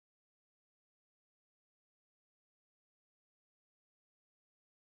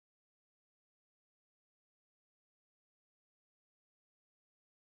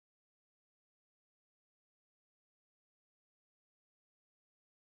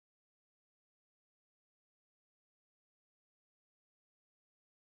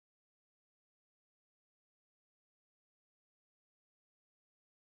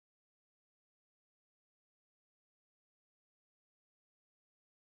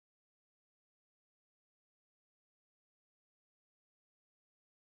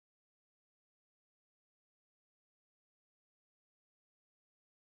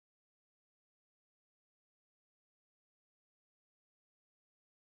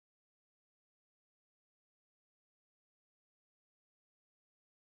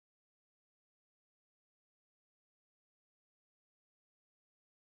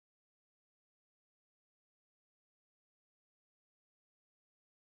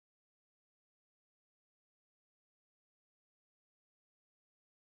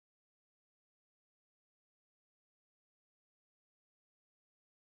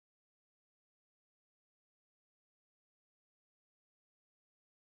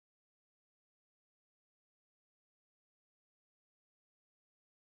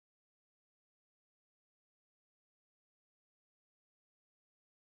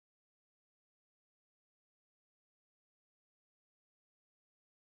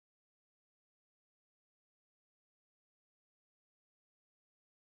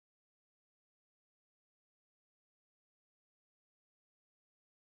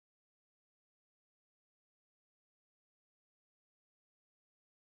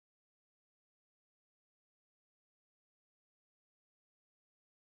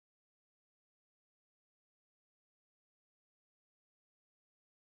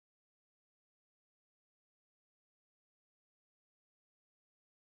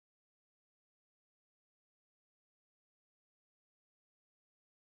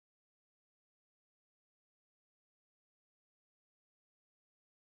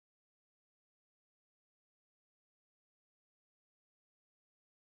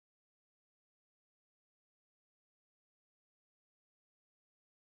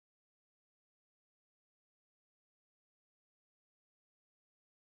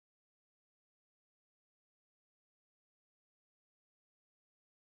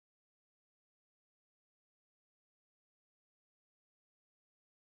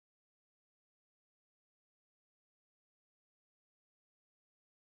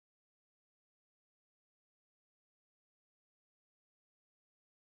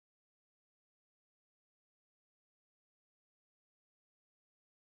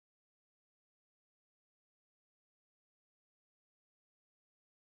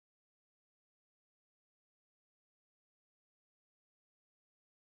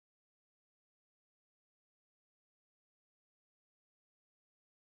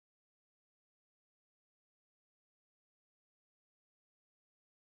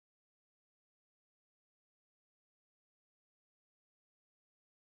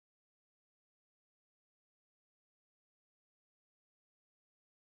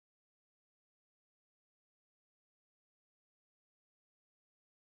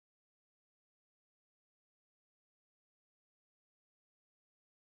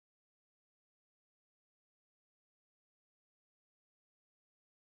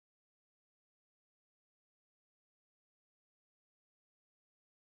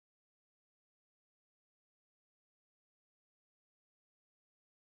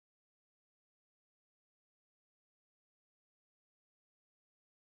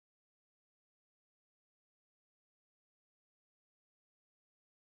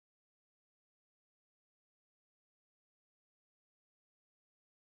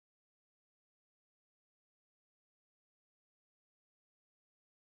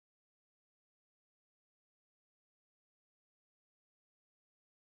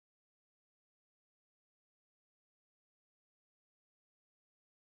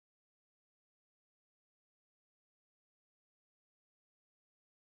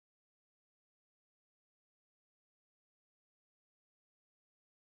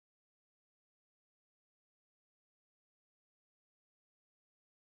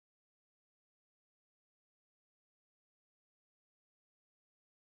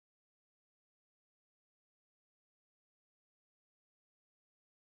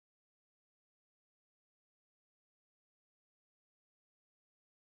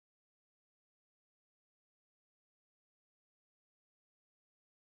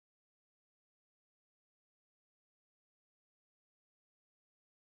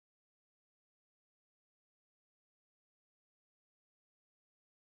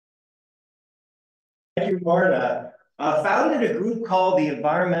Thank you, Marta. Founded a group called the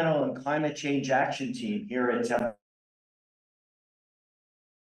Environmental and Climate Change Action Team here at Temple.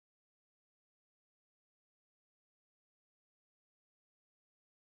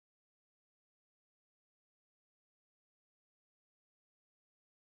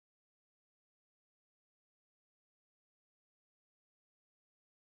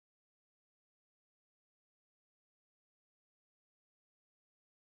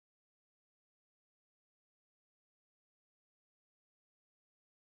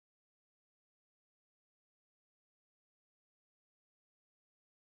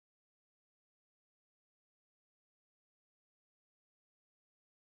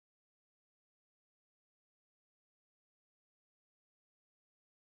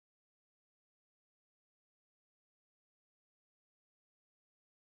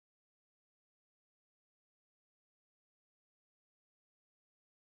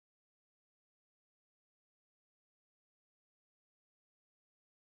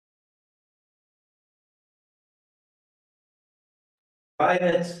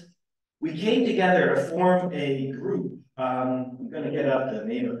 Private, we came together to form a group. I'm going to get up the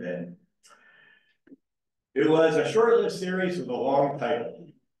name of it. It was a short-lived series with a long title.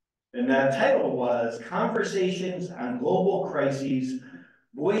 And that title was Conversations on Global Crises,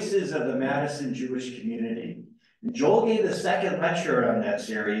 Voices of the Madison Jewish Community. And Joel gave the second lecture on that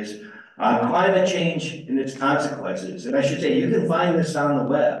series on climate change and its consequences. And I should say, you can find this on the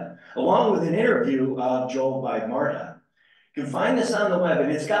web, along with an interview of Joel by Marta. You can find this on the web,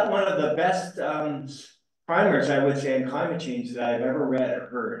 and it's got one of the best primers, I would say, on climate change that I've ever read or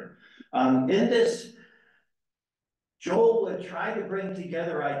heard. In this, Joel would try to bring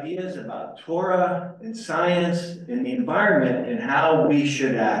together ideas about Torah and science and the environment and how we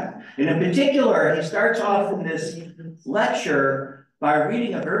should act. And in particular, he starts off in this lecture by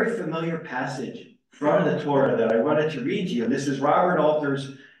reading a very familiar passage from the Torah that I wanted to read to you. This is Robert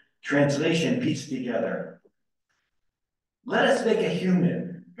Alter's translation pieced together. Let us make a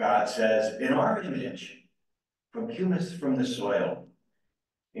human, God says, in our image, from humus from the soil.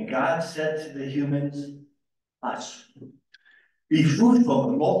 And God said to the humans, us, be fruitful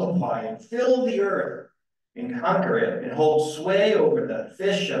and multiply and fill the earth and conquer it and hold sway over the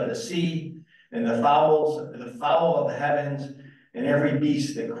fish of the sea and the fowl of the heavens and every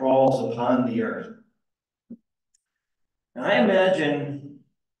beast that crawls upon the earth. And I imagine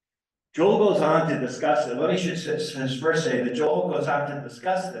Joel goes on to discuss it. Let me just first say that Joel goes on to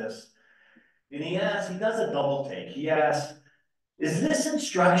discuss this, and he does a double take. He asks, is this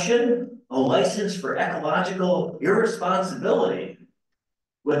instruction a license for ecological irresponsibility,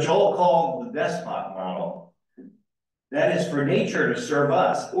 what Joel called the despot model? That is for nature to serve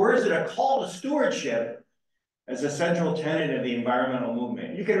us, or is it a call to stewardship as a central tenet of the environmental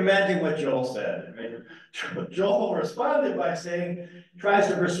movement? You can imagine what Joel said. Right? Joel responded by saying, tries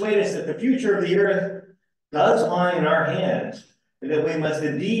to persuade us that the future of the earth does lie in our hands, and that we must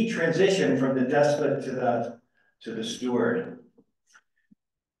indeed transition from the despot to the steward.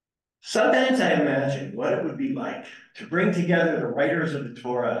 Sometimes I imagine what it would be like to bring together the writers of the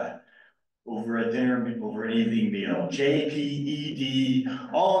Torah over a dinner, over an evening meal,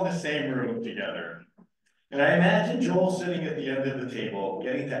 JPED, all in the same room together. And I imagine Joel sitting at the end of the table,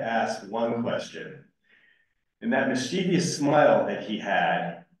 getting to ask one question. And that mischievous smile that he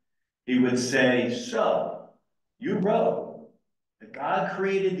had, he would say, so, you wrote that God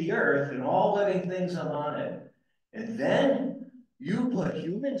created the earth and all living things on it. And then you put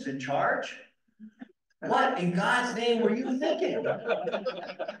humans in charge? What in God's name were you thinking?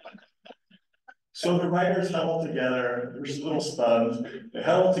 So the writers huddle together, they're a little stunned, they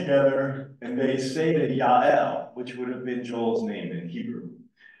huddle together and they say to Yael, which would have been Joel's name in Hebrew.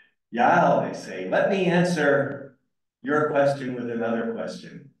 Yael, they say, let me answer your question with another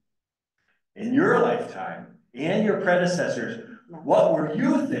question. In your lifetime and your predecessors, what were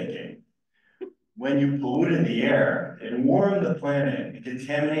you thinking when you polluted the air and warmed the planet and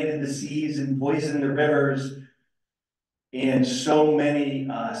contaminated the seas and poisoned the rivers, and so many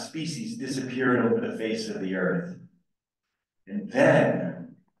species disappeared over the face of the earth? And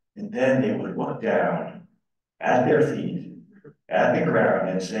then they would look down at their feet, at the ground,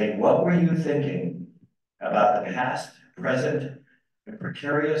 and say, what were you thinking about the past, present, and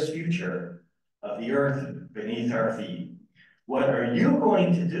precarious future of the earth beneath our feet? What are you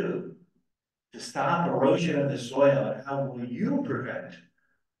going to do to stop erosion of the soil, and how will you prevent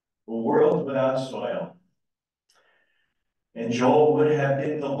a world without soil? And Joel would have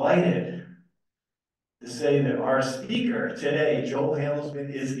been delighted to say that our speaker today, Joel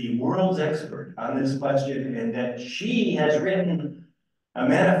Handelsman, is the world's expert on this question, and that she has written a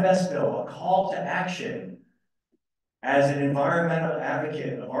manifesto, a call to action as an environmental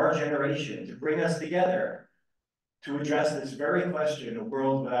advocate of our generation to bring us together to address this very question of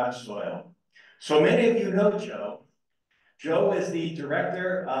world without soil. So many of you know Joe. Joe is the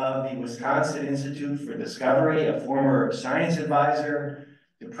director of the Wisconsin Institute for Discovery, a former science advisor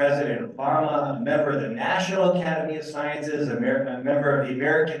to President Obama, a member of the National Academy of Sciences, a member of the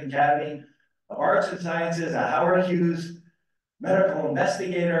American Academy of Arts and Sciences, a Howard Hughes medical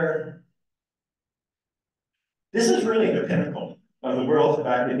investigator. This is really the pinnacle of the world of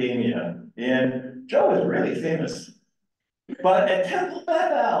academia. And Joe is really famous. But at Temple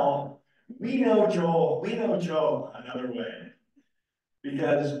Bethel, we know Joe another way.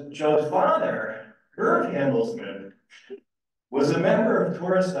 Because Joe's father, Irv Handelsman, was a member of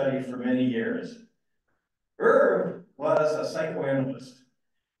Torah study for many years. Irv was a psychoanalyst,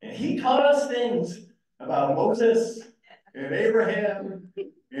 and he taught us things about Moses and Abraham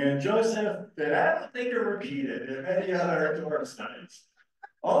and Joseph that I don't think are repeated in any other Torah studies.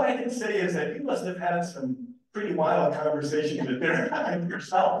 All I can say is that you must have had some pretty wild conversations at dinner time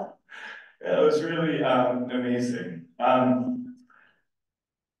yourself. It was really amazing. I'd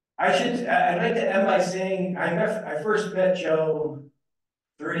like to end by saying I first met Joe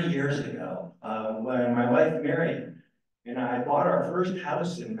 30 years ago when my wife married, and I bought our first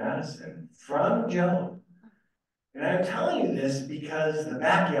house in Madison from Joe. And I'm telling you this because the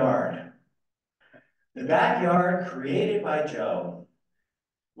backyard created by Joe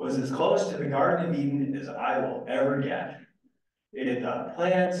was as close to the Garden of Eden as I will ever get. It had the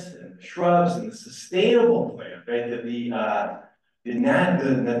plants and the shrubs and the sustainable plant, right? The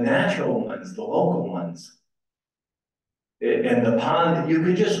natural ones, the local ones. And the pond, you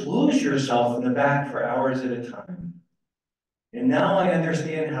could just lose yourself in the back for hours at a time. And now I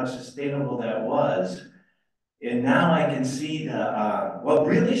understand how sustainable that was. And now I can see what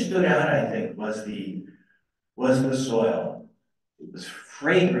really stood out, I think, was the soil. It was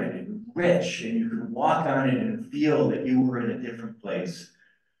fragrant and rich, and you could walk on it and feel that you were in a different place.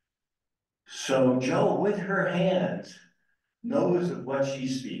 So Jo, with her hands, knows of what she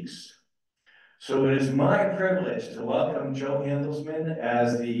speaks. So it is my privilege to welcome Jo Handelsman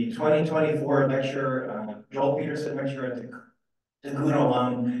as the 2024 lecturer, Joel Pedersen lecturer at the Kuhn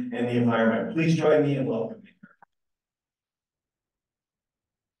alum and the environment. Please join me in welcoming her.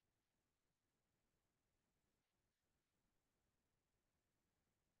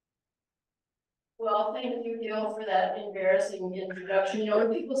 Well, thank you, Gil, for that embarrassing introduction. You know,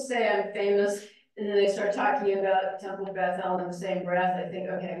 when people say I'm famous and then they start talking about Temple Bethel in the same breath, I think,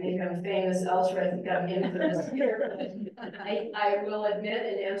 okay, maybe I'm famous elsewhere. I think I'm infamous here. I will admit,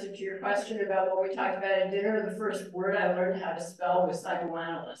 in answer to your question about what we talked about at dinner, the first word I learned how to spell was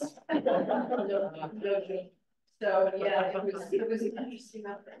psychoanalyst. So yeah, it was an interesting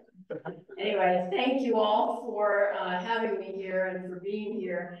upbringing. Anyway, thank you all for having me here and for being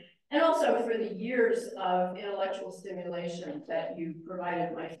here. And also for the years of intellectual stimulation that you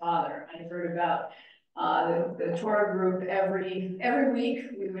provided my father. I heard about the Torah group every week.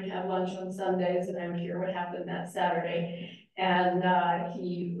 We would have lunch on Sundays, and I would hear what happened that Saturday. And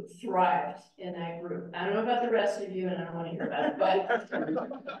he thrived in that group. I don't know about the rest of you, and I don't want to hear about it,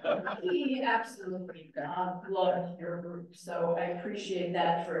 but he absolutely loved your group. So I appreciate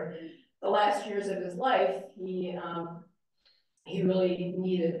that. For the last years of his life, he really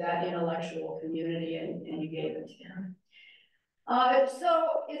needed that intellectual community, and you gave it to him.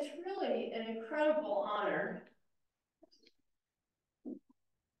 So it's really an incredible honor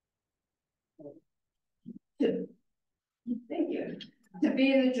to, thank you, to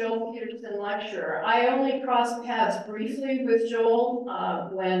be the Joel Pedersen lecturer. I only crossed paths briefly with Joel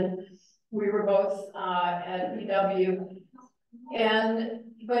when we were both at UW,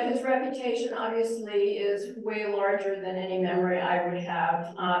 but his reputation obviously is way larger than any memory I would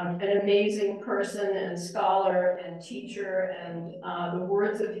have. An amazing person and scholar and teacher, and the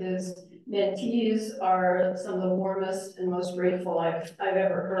words of his mentees are some of the warmest and most grateful I've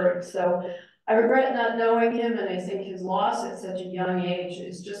ever heard. So I regret not knowing him, and I think his loss at such a young age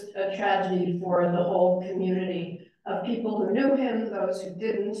is just a tragedy for the whole community of people who knew him, those who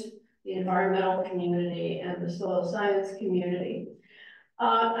didn't, the environmental community and the soil science community.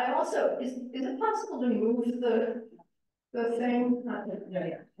 I also, is it possible to move the thing?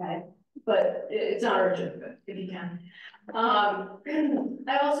 Yeah, okay. But it's not urgent, but if you can. I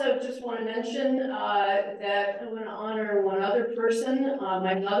also just want to mention that I want to honor one other person,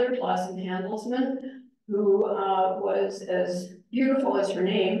 my mother, Blossom Handelsman, who was as beautiful as her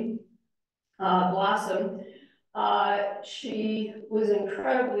name, Blossom. She was an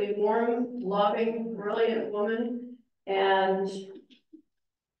incredibly warm, loving, brilliant woman, and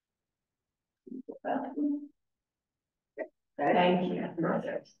Thank you.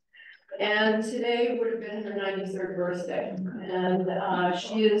 Perfect. And today would have been her 93rd birthday. And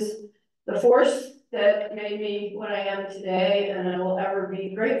she is the force that made me what I am today, and I will ever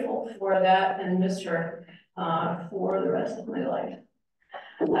be grateful for that and miss her for the rest of my life.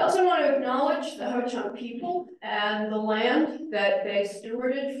 I also want to acknowledge the Ho-Chunk people and the land that they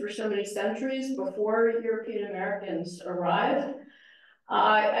stewarded for so many centuries before European Americans arrived.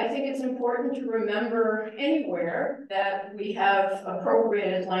 I think it's important to remember anywhere that we have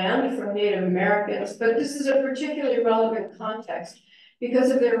appropriated land from Native Americans, but this is a particularly relevant context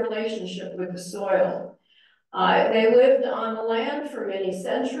because of their relationship with the soil. They lived on the land for many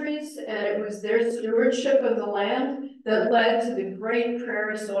centuries, and it was their stewardship of the land that led to the great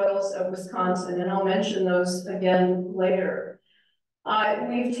prairie soils of Wisconsin, and I'll mention those again later.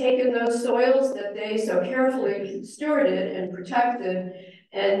 We've taken those soils that they so carefully stewarded and protected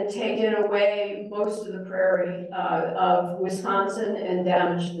and taken away most of the prairie of Wisconsin and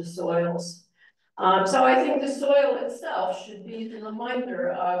damaged the soils. So I think the soil itself should be the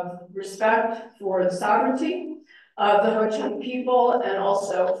reminder of respect for the sovereignty of the Ho-Chunk people and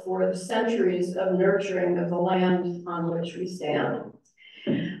also for the centuries of nurturing of the land on which we stand.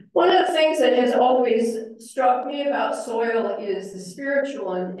 One of the things that has always struck me about soil is the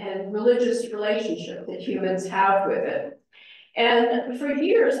spiritual and religious relationship that humans have with it. And for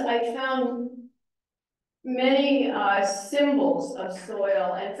years, I found many symbols of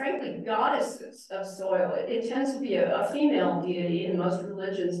soil and frankly, goddesses of soil. It tends to be a female deity in most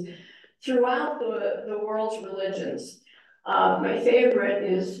religions throughout the world's religions. My favorite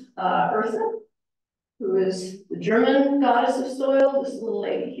is Eartha, who is the German goddess of soil, this little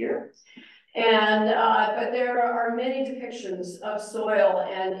lady here. And, but there are many depictions of soil,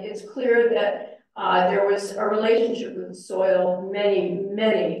 and it's clear that there was a relationship with the soil many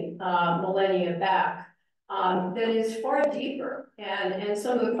millennia back that is far deeper. And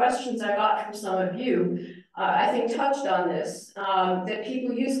some of the questions I got from some of you, I think touched on this, that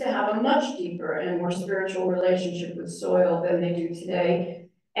people used to have a much deeper and more spiritual relationship with soil than they do today.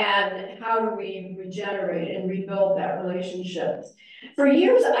 And how do we regenerate and rebuild that relationship? For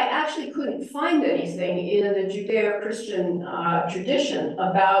years, I actually couldn't find anything in the Judeo-Christian tradition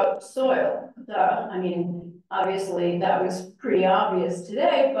about soil. I mean, obviously that was pretty obvious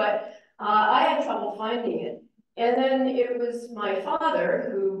today, but I had trouble finding it. And then it was my father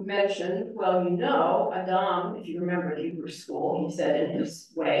who mentioned, well, you know, Adam, if you remember Hebrew school, he said in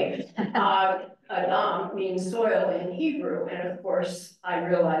his way, Adam means soil in Hebrew. And of course, I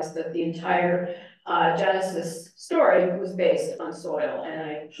realized that the entire Genesis story was based on soil, and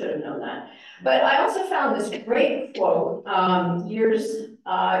I should have known that. But I also found this great quote years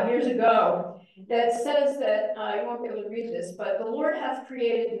ago that says that, I won't be able to read this, but the Lord hath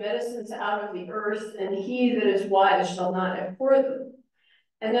created medicines out of the earth, and he that is wise shall not abhor them.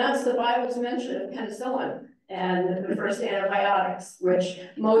 And that's the Bible's mention of penicillin and the first antibiotics, which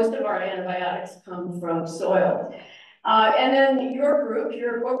most of our antibiotics come from soil. And then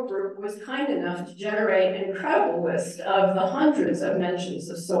your book group, was kind enough to generate an incredible list of the hundreds of mentions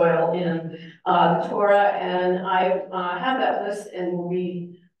of soil in the Torah, and I have that list and will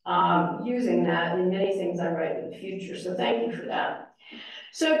be using that in many things I write in the future, so thank you for that.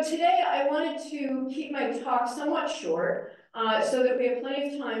 So today I wanted to keep my talk somewhat short so that we have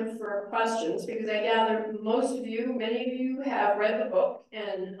plenty of time for questions, because I gather most of you, many of you have read the book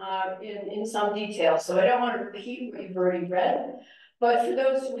and in some detail, so I don't want to repeat what you've already read. But for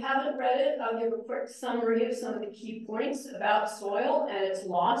those who haven't read it, I'll give a quick summary of some of the key points about soil and its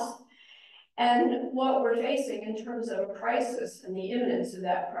loss, and what we're facing in terms of a crisis and the imminence of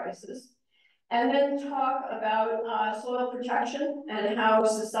that crisis. And then talk about soil protection and how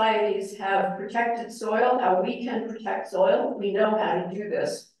societies have protected soil, how we can protect soil. We know how to do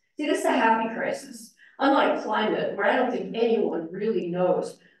this. See, this is a happy crisis. Unlike climate, where I don't think anyone really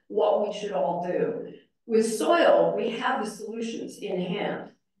knows what we should all do. With soil, we have the solutions in hand.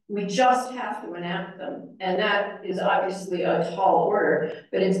 We just have to enact them. And that is obviously a tall order,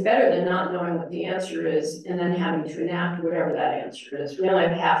 but it's better than not knowing what the answer is and then having to enact whatever that answer is. We only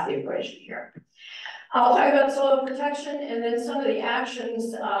have half the equation here. I'll talk about soil protection and then some of the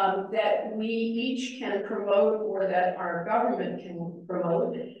actions that we each can promote or that our government can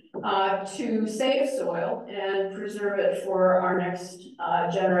promote to save soil and preserve it for our next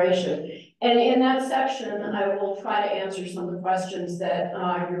generation. And in that section, I will try to answer some of the questions that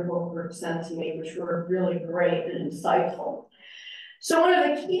your book group sent to me, which were really great and insightful. So one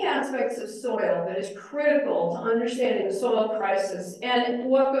of the key aspects of soil that is critical to understanding the soil crisis and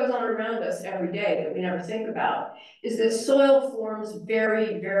what goes on around us every day that we never think about is that soil forms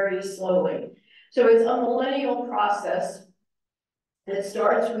very, very slowly. So it's a millennial process. It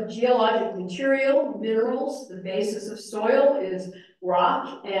starts with geologic material, minerals. The basis of soil is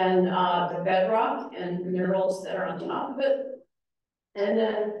rock and the bedrock and minerals that are on top of it. And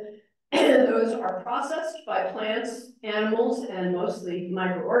then those are processed by plants, animals, and mostly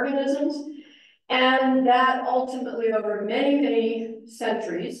microorganisms. And that ultimately, over many, many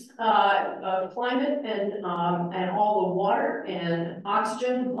centuries of climate and all the water and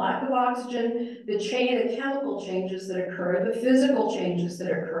oxygen, lack of oxygen, the chain of chemical changes that occur, the physical changes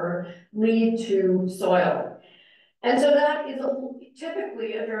that occur, lead to soil. And so that is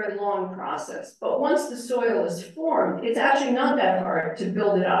typically a very long process. But once the soil is formed, it's actually not that hard to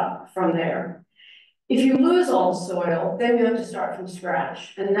build it up from there. If you lose all the soil, then you have to start from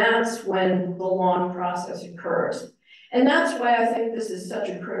scratch. And that's when the long process occurs. And that's why I think this is such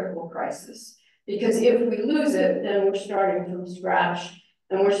a critical crisis. Because if we lose it, then we're starting from scratch.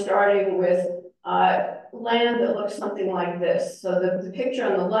 And we're starting with land that looks something like this. So the picture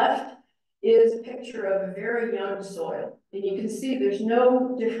on the left is a picture of a very young soil. And you can see there's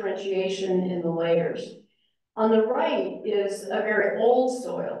no differentiation in the layers. On the right is a very old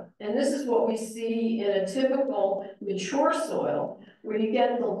soil. And this is what we see in a typical mature soil, where you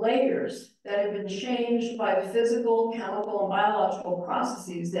get the layers that have been changed by the physical, chemical, and biological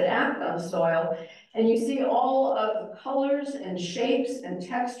processes that act on soil. And you see all of the colors and shapes and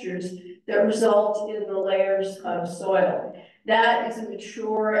textures that result in the layers of soil. That is a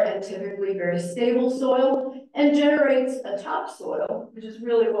mature and typically very stable soil and generates a topsoil, which is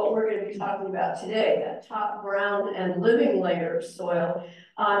really what we're going to be talking about today, that top ground and living layer of soil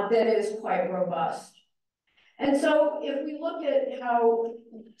that is quite robust. And so if we look at how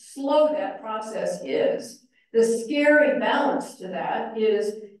slow that process is, the scary balance to that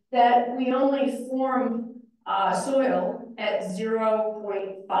is that we only form soil at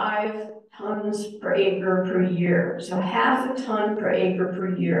 0.5 tons per acre per year. So half a ton per acre per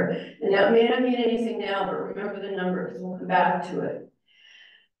year. And that may not mean anything now, but remember the number because we'll come back to it.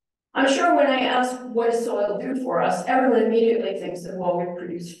 I'm sure when I ask what does soil do for us, everyone immediately thinks that, well, we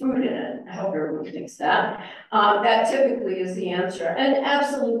produce food in it. I hope everyone thinks that. That typically is the answer. And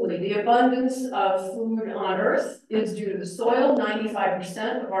absolutely, the abundance of food on Earth is due to the soil.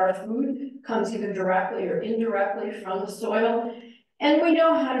 95% of our food comes either directly or indirectly from the soil. And we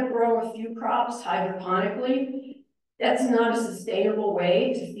know how to grow a few crops hydroponically. That's not a sustainable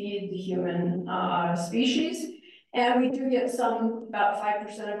way to feed the human species. And we do get about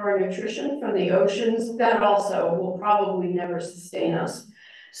 5% of our nutrition from the oceans. That also will probably never sustain us.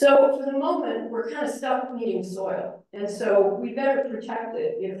 So for the moment, we're kind of stuck needing soil. And so we better protect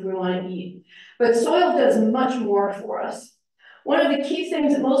it if we want to eat. But soil does much more for us. One of the key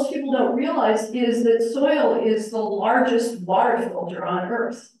things that most people don't realize is that soil is the largest water filter on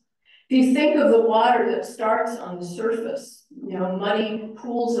Earth. If you think of the water that starts on the surface, muddy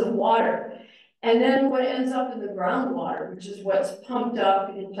pools of water, and then what ends up in the groundwater, which is what's pumped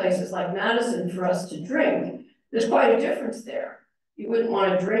up in places like Madison for us to drink, there's quite a difference there. You wouldn't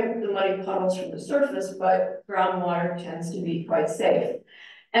want to drink the muddy puddles from the surface, but groundwater tends to be quite safe.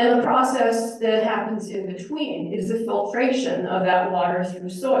 And the process that happens in between is the filtration of that water through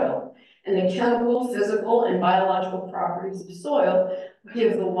soil. And the chemical, physical, and biological properties of soil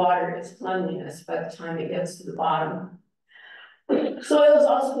give the water its cleanliness by the time it gets to the bottom. Soil is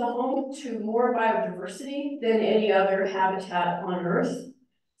also the home to more biodiversity than any other habitat on Earth.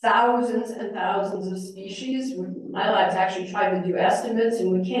 Thousands and thousands of species. My lab's actually tried to do estimates,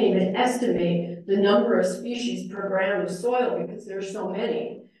 and we can't even estimate the number of species per gram of soil because there's so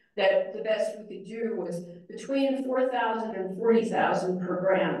many that the best we could do was between 4,000 and 40,000 per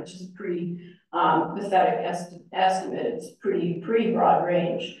gram, which is a pretty pathetic estimate. It's pretty broad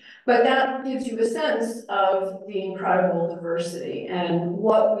range. But that gives you a sense of the incredible diversity and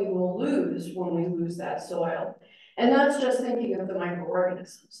what we will lose when we lose that soil. And that's just thinking of the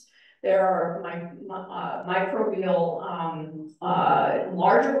microorganisms. There are microbial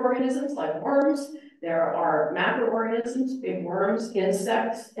larger organisms like worms. There are macroorganisms, big worms,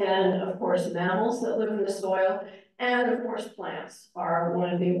 insects, and of course mammals that live in the soil. And of course plants are one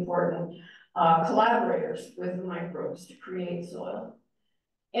of the important collaborators with the microbes to create soil.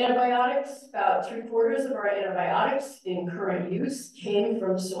 Antibiotics, about 3/4 of our antibiotics in current use came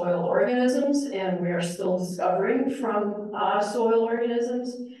from soil organisms, and we are still discovering from soil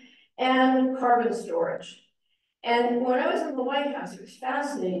organisms, and carbon storage. And when I was in the White House, it was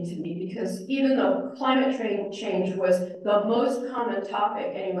fascinating to me because even though climate change was the most common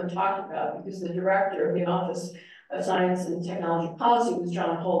topic anyone talked about, because the director of the Office of Science and Technology Policy was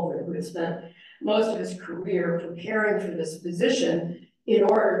John Holder, who had spent most of his career preparing for this position, in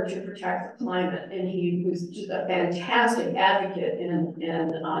order to protect the climate. And he was just a fantastic advocate and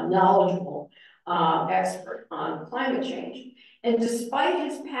knowledgeable expert on climate change. And despite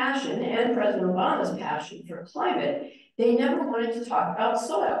his passion and President Obama's passion for climate, they never wanted to talk about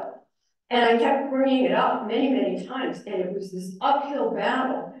soil. And I kept bringing it up many, many times, and it was this uphill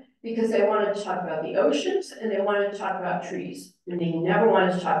battle because they wanted to talk about the oceans and they wanted to talk about trees, and they never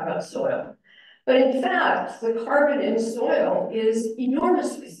wanted to talk about soil. But in fact, the carbon in soil is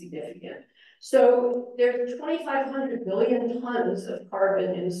enormously significant. So there's 2,500 billion tons of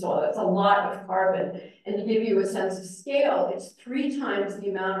carbon in soil. That's a lot of carbon. And to give you a sense of scale, it's 3 times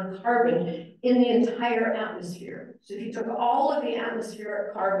the amount of carbon in the entire atmosphere. So if you took all of the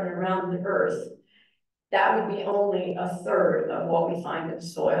atmospheric carbon around the Earth, that would be only a third of what we find in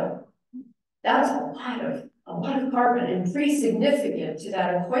soil. That's a lot of carbon, and pretty significant to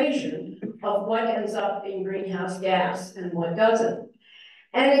that equation of what ends up in greenhouse gas and what doesn't.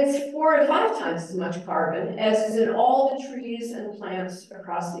 And it's 4 to 5 times as much carbon as is in all the trees and plants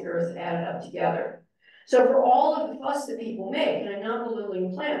across the Earth added up together. So for all of the fuss that people make, and I'm not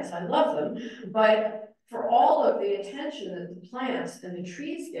belittling plants, I love them, but for all of the attention that the plants and the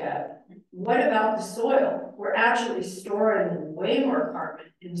trees get, what about the soil? We're actually storing way more carbon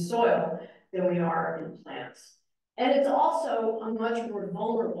in soil than we are in plants. And it's also a much more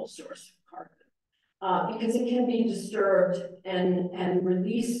vulnerable source of carbon. Because it can be disturbed and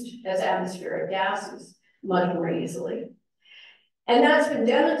released as atmospheric gases much more easily. And that's been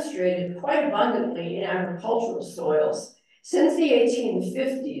demonstrated quite abundantly in agricultural soils. Since the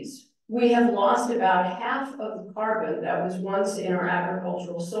 1850s, we have lost about half of the carbon that was once in our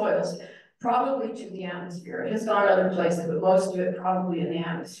agricultural soils, probably to the atmosphere. It has gone other places, but most of it probably in the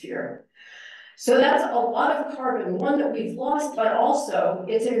atmosphere. So that's a lot of carbon, one that we've lost, but also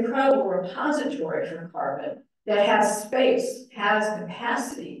it's an incredible repository for carbon that has space, has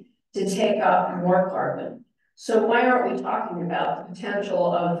capacity to take up more carbon. So why aren't we talking about the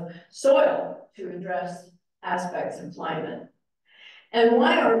potential of soil to address aspects of climate? And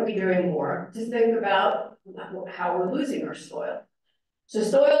why aren't we doing more to think about how we're losing our soil? So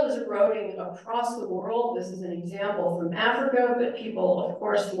soil is eroding across the world. This is an example from Africa, but people, of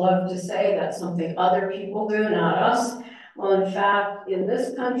course, love to say that's something other people do, not us. Well, in fact, in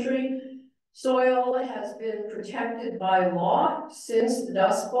this country, soil has been protected by law since the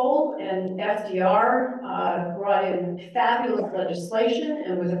Dust Bowl, and FDR brought in fabulous legislation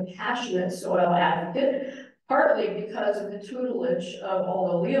and was a passionate soil advocate, partly because of the tutelage of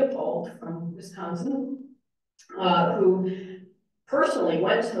Aldo Leopold from Wisconsin, who personally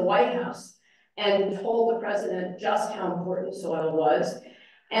went to the White House and told the president just how important soil was,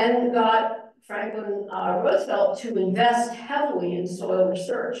 and got Franklin Roosevelt to invest heavily in soil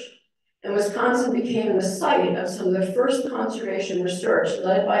research. And Wisconsin became the site of some of the first conservation research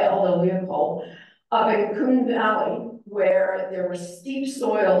led by Aldo Leopold up in Coon Valley, where there were steep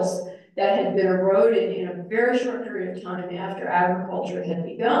soils that had been eroded in a very short period of time after agriculture had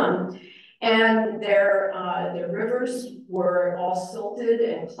begun. And their rivers were all silted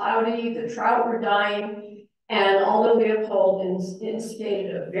and cloudy, the trout were dying, and Aldo Leopold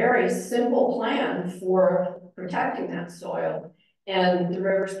instigated a very simple plan for protecting that soil. And the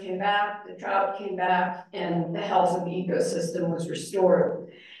rivers came back, the trout came back, and the health of the ecosystem was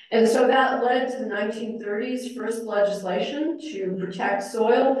restored. And so that led to the 1930s first legislation to protect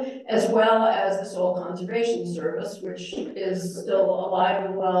soil, as well as the Soil Conservation Service, which is still alive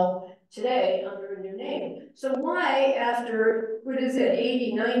and well today under a new name. So why, after,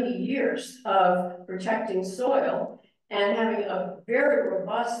 80, 90 years of protecting soil and having a very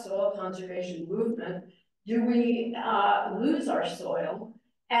robust soil conservation movement, do we lose our soil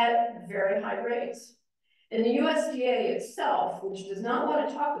at very high rates? And the USDA itself, which does not want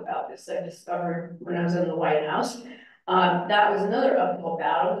to talk about this, I discovered when I was in the White House, that was another uphill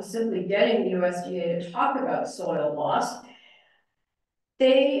battle, was simply getting the USDA to talk about soil loss.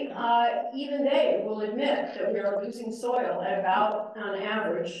 Even they will admit that we are losing soil at about, on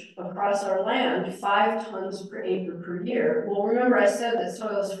average, across our land, 5 tons per acre per year. Well, remember I said that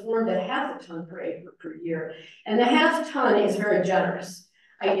soil is formed at ½ ton per acre per year, and the ½ ton is very generous.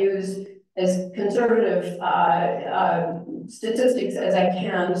 I use as conservative statistics as I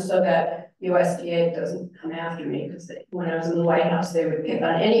can so that USDA doesn't come after me, because when I was in the White House, they would pick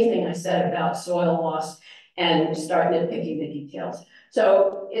on anything I said about soil loss and start nitpicking the details.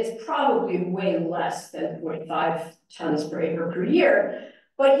 So it's probably way less than 0.5 tons per acre per year.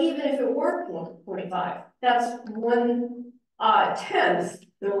 But even if it were 0.5, that's 1/10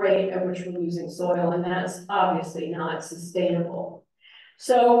 the rate at which we're losing soil, and that's obviously not sustainable.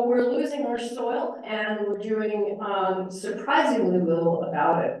 So we're losing our soil and we're doing surprisingly little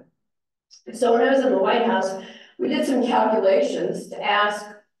about it. So when I was in the White House, we did some calculations to ask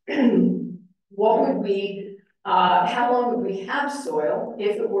what would we, how long would we have soil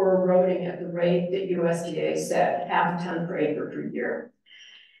if it were eroding at the rate that USDA said, half a ton per acre per year.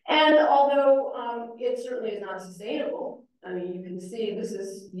 And although it certainly is not sustainable, I mean, you can see this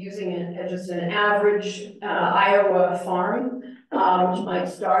is using it as just an average Iowa farm, which might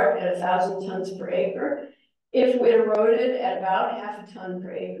start at 1,000 tons per acre. If we eroded at about half a ton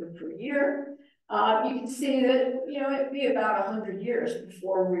per acre per year, you can see that, you know, it'd be about 100 years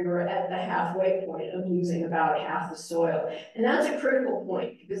before we were at the halfway point of losing about half the soil. And that's a critical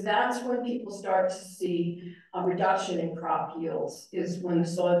point because that's when people start to see a reduction in crop yields, is when the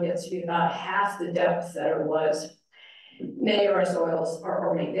soil gets to be about half the depth that it was. Many of our soils are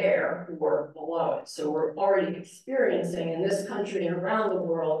already there or below it. So we're already experiencing in this country and around the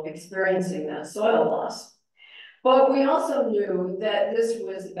world, experiencing that soil loss. But we also knew that this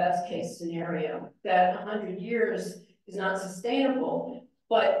was the best case scenario, that 100 years is not sustainable,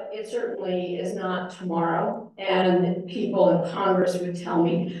 but it certainly is not tomorrow. And people in Congress would tell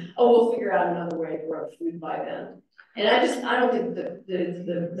me, oh, we'll figure out another way to grow food by then. And I don't think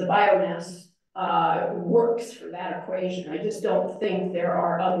the biomass works for that equation. I just don't think there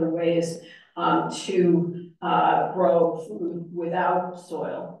are other ways to grow food without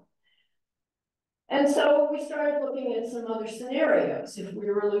soil. And so we started looking at some other scenarios. If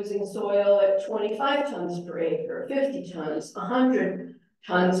we were losing soil at 25 tons per acre, 50 tons, 100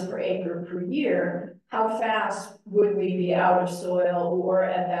 tons per acre per year, how fast would we be out of soil or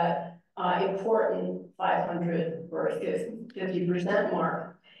at that important 500 or 50%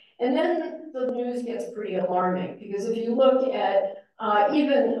 mark? And then the news gets pretty alarming because if you look at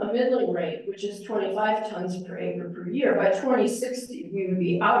even a middling rate, which is 25 tons per acre per year, by 2060, we would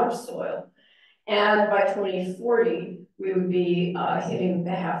be out of soil. And by 2040, we would be hitting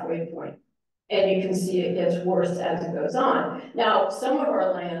the halfway point. And you can see it gets worse as it goes on. Now, some of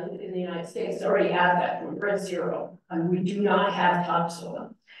our land in the United States is already at that point. We're at zero. We do not have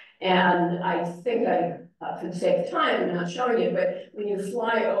topsoil. And I think for the sake of time, I'm not showing you, but when you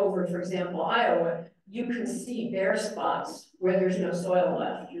fly over, for example, Iowa, you can see bare spots where there's no soil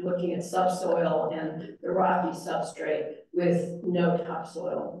left. You're looking at subsoil and the rocky substrate with no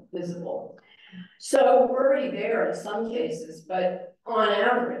topsoil visible. So we're already there in some cases, but on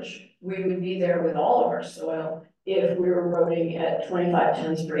average, we would be there with all of our soil if we were eroding at 25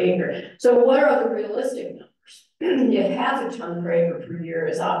 tons per acre. So what are the realistic numbers? If half a ton per acre per year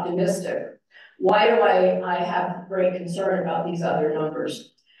is optimistic, why do I have great concern about these other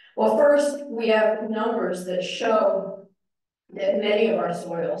numbers? Well, first, we have numbers that show that many of our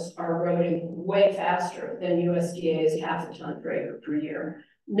soils are eroding way faster than USDA's half a ton per acre per year.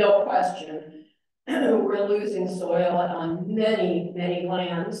 No question. We're losing soil on many, many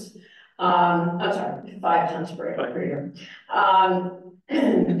lands. I'm sorry, 5 tons per acre per year.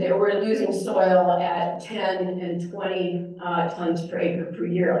 We're losing soil at 10 and 20 tons per acre per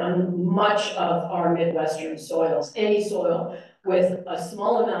year on much of our Midwestern soils. Any soil with a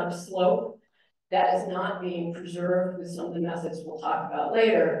small amount of slope that is not being preserved with some of the methods we'll talk about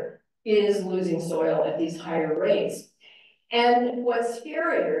later is losing soil at these higher rates. And what's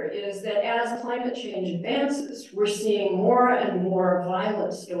scarier is that as climate change advances, we're seeing more and more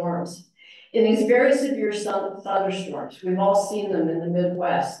violent storms. In these very severe thunderstorms, we've all seen them in the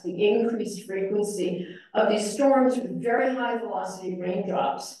Midwest, the increased frequency of these storms with very high velocity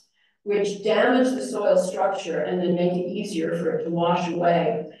raindrops, which damage the soil structure and then make it easier for it to wash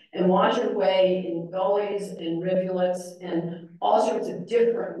away in gullies and rivulets and all sorts of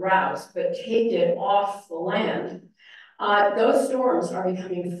different routes, but take it off the land. Those storms are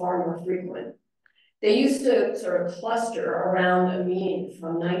becoming far more frequent. They used to sort of cluster around a mean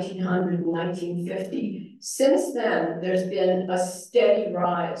from 1900 to 1950. Since then, there's been a steady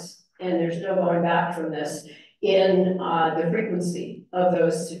rise, and there's no going back from this, in the frequency of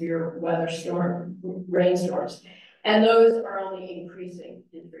those severe rainstorms. And those are only increasing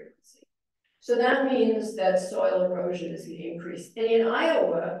in frequency. So that means that soil erosion is going to increase. And in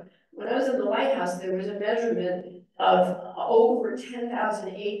Iowa, when I was in the White House, there was a measurement of over 10,000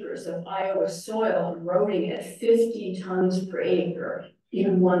 acres of Iowa soil eroding at 50 tons per acre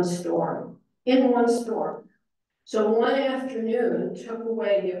in one storm. So one afternoon took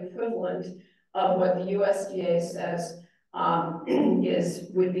away the equivalent of what the USDA says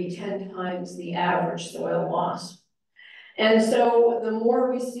would be 10 times the average soil loss. And so the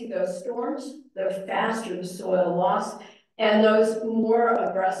more we see those storms, the faster the soil loss, and those more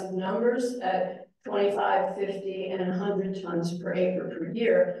aggressive numbers at 25, 50, and 100 tons per acre per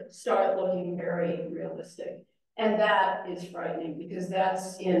year start looking very realistic. And that is frightening because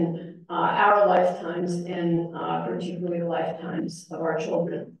that's in our lifetimes and particularly the lifetimes of our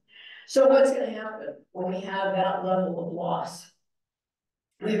children. So what's going to happen when we have that level of loss?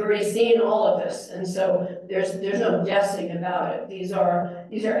 We've already seen all of this, and so there's no guessing about it. These are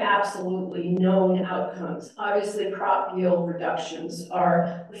absolutely known outcomes. Obviously, crop yield reductions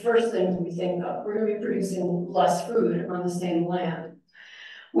are the first things we think of. We're going to be producing less food on the same land.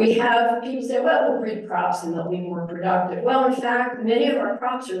 We have people say, well, we'll breed crops and they'll be more productive. Well, in fact, many of our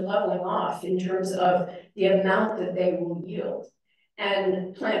crops are leveling off in terms of the amount that they will yield.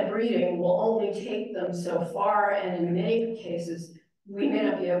 And plant breeding will only take them so far, and in many cases, we may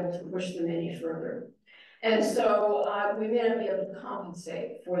not be able to push them any further. And so we may not be able to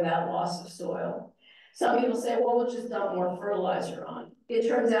compensate for that loss of soil. Some people say, well, we'll just dump more fertilizer on. It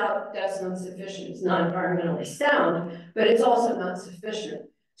turns out that's not sufficient. It's not environmentally sound, but it's also not sufficient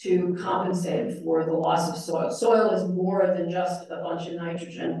to compensate for the loss of soil. Soil is more than just a bunch of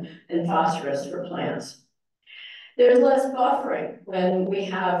nitrogen and phosphorus for plants. There's less buffering when we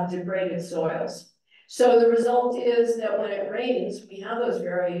have degraded soils. So the result is that when it rains, we have those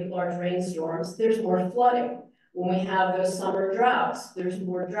very large rainstorms, there's more flooding. When we have those summer droughts, there's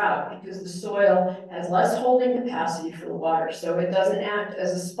more drought because the soil has less holding capacity for the water. So it doesn't act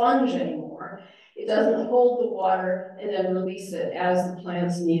as a sponge anymore. It doesn't hold the water and then release it as the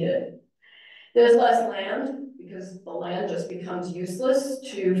plants need it. There's less land because the land just becomes useless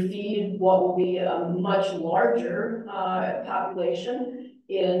to feed what will be a much larger population.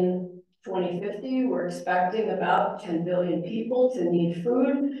 In 2050, we're expecting about 10 billion people to need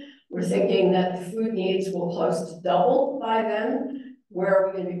food. We're thinking that the food needs will close to double by then. Where are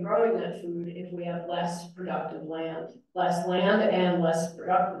we going to be growing that food if we have less productive land? Less land and less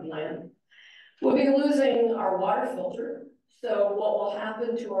productive land. We'll be losing our water filter. So what will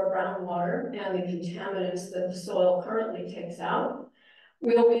happen to our groundwater and the contaminants that the soil currently takes out?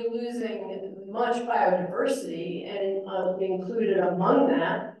 We'll be losing much biodiversity, and included among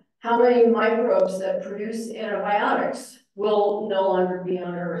that, how many microbes that produce antibiotics will no longer be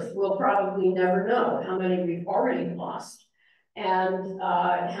on Earth. We'll probably never know how many we've already lost and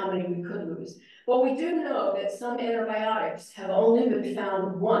how many we could lose. But we do know that some antibiotics have only been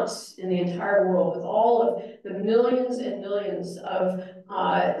found once in the entire world, with all of the millions and millions of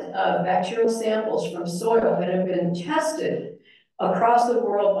bacterial samples from soil that have been tested across the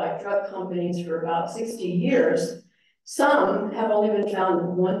world by drug companies for about 60 years. Some have only been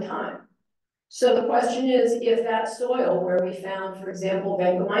found one time. So the question is, if that soil where we found, for example,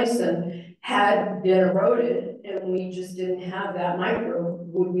 vancomycin had been eroded and we just didn't have that microbe,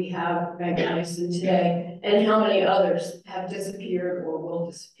 would we have vancomycin today? And how many others have disappeared or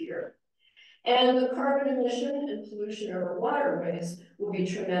will disappear? And the carbon emission and pollution of our waterways will be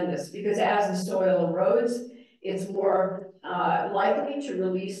tremendous because as the soil erodes, it's more likely to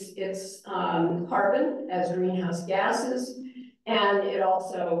release its carbon as greenhouse gases. And it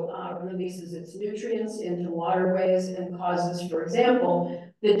also releases its nutrients into waterways and causes, for example,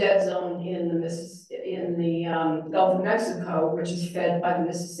 the dead zone in the Gulf of Mexico, which is fed by the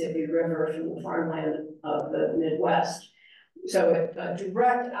Mississippi River from the farmland of the Midwest. So a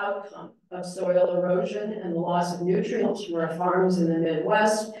direct outcome of soil erosion and the loss of nutrients from our farms in the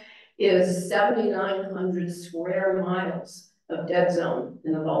Midwest is 7,900 square miles of dead zone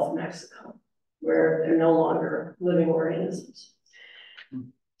in the Gulf of Mexico, where they're no longer living organisms.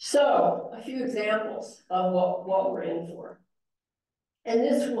 So a few examples of what we're in for. And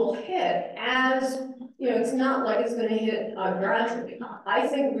this will hit as, it's not like it's going to hit gradually. I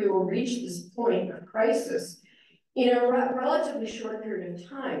think we will reach this point of crisis in a relatively short period of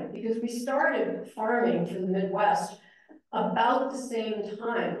time, because we started farming for the Midwest about the same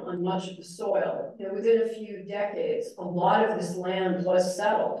time on much of the soil. Within a few decades, a lot of this land was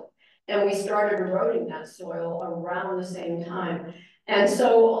settled, and we started eroding that soil around the same time. And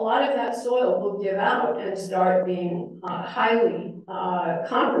so a lot of that soil will give out and start being highly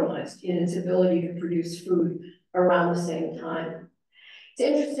compromised in its ability to produce food around the same time. It's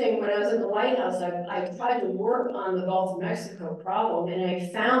interesting, when I was in the White House, I tried to work on the Gulf of Mexico problem, and I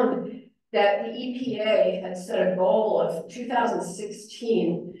found that the EPA had set a goal of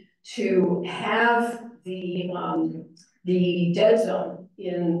 2016 to have the dead zone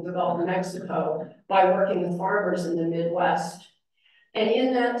in the Gulf of Mexico by working with farmers in the Midwest. And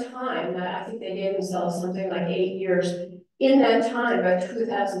in that time, I think they gave themselves something like 8 years. In that time, by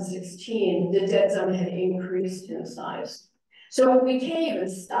 2016, the dead zone had increased in size. So we can't even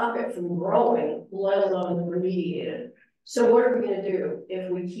stop it from growing, let alone remediate it. So what are we going to do if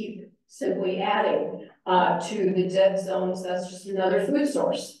we keep simply adding to the dead zones. That's just another food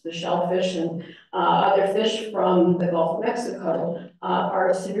source. The shellfish and other fish from the Gulf of Mexico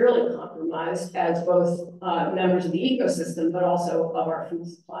are severely compromised as both members of the ecosystem, but also of our food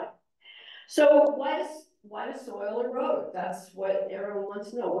supply. So why does soil erode? That's what everyone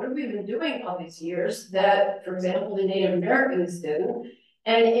wants to know. What have we been doing all these years that, for example, the Native Americans didn't,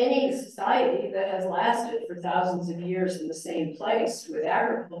 and any society that has lasted for thousands of years in the same place with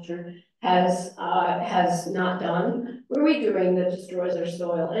agriculture has not done? What are we doing that destroys our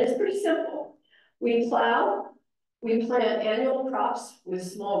soil? And it's pretty simple. We plow, we plant annual crops with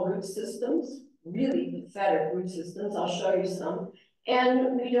small root systems, really pathetic root systems. I'll show you some.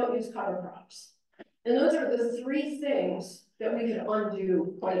 And we don't use cover crops. And those are the three things that we could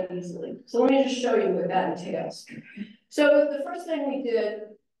undo quite easily. So let me just show you what that entails. So the first thing we did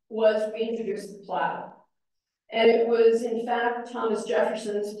was we introduced the plow. And it was, in fact, Thomas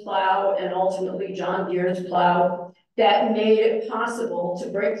Jefferson's plow and ultimately John Deere's plow that made it possible to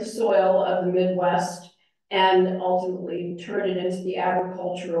break the soil of the Midwest and ultimately turn it into the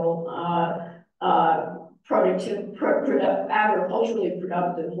agriculturally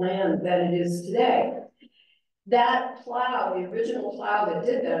productive land that it is today. That plow, the original plow that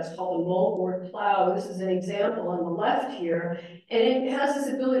did that, is called a moldboard plow. This is an example on the left here, and it has this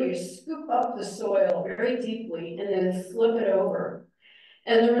ability to scoop up the soil very deeply and then flip it over.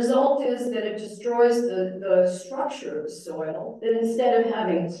 And the result is that it destroys the structure of the soil, that instead of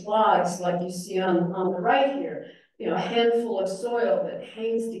having clods like you see on the right here, you know, a handful of soil that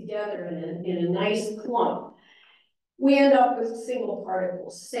hangs together in a nice clump, we end up with single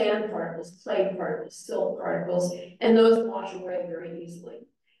particles, sand particles, clay particles, silt particles, and those wash away very easily.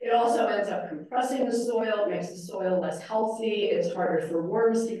 It also ends up compressing the soil, makes the soil less healthy, it's harder for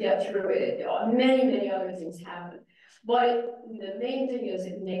worms to get through it, many other things happen. But the main thing is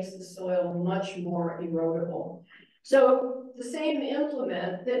it makes the soil much more erodible. So the same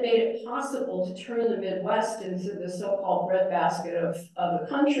implement that made it possible to turn the Midwest into the so-called breadbasket of the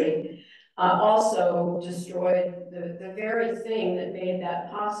country also destroyed the very thing that made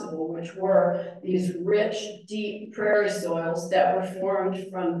that possible, which were these rich, deep prairie soils that were formed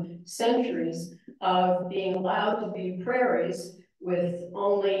from centuries of being allowed to be prairies with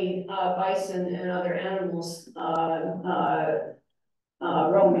only bison and other animals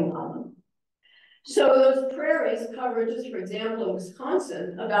roaming on them. So those prairies covered, just for example, in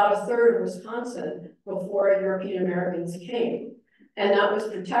Wisconsin, about a third of Wisconsin before European Americans came. And that was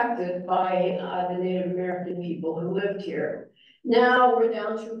protected by the Native American people who lived here. Now we're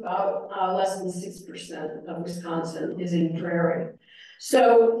down to about less than 6% of Wisconsin is in prairie.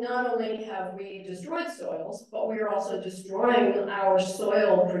 So not only have we destroyed soils, but we are also destroying our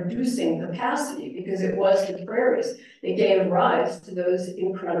soil producing capacity, because it was the prairies that gave rise to those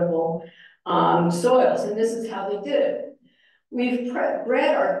incredible soils. And this is how they did it. We've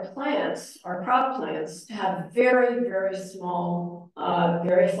bred our plants, our crop plants, to have very small,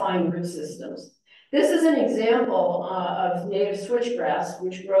 very fine root systems. This is an example of native switchgrass,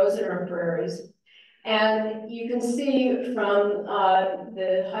 which grows in our prairies. And you can see from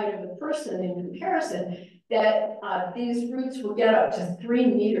the height of the person in comparison that these roots will get up to 3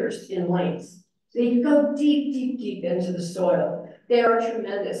 meters in length. So you go deep into the soil. They are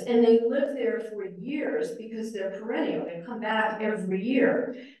tremendous, and they live there for years because they're perennial. They come back every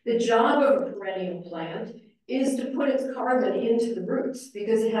year. The job of a perennial plant is to put its carbon into the roots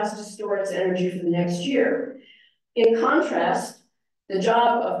because it has to store its energy for the next year. In contrast, the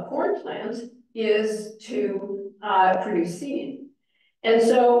job of corn plant is to produce seed. And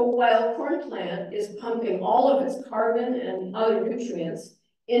so while corn plant is pumping all of its carbon and other nutrients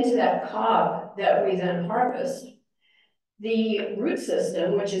into that cob that we then harvest, the root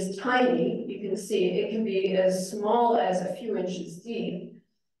system, which is tiny, you can see it can be as small as a few inches deep,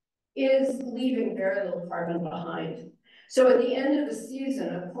 is leaving very little carbon behind. So at the end of the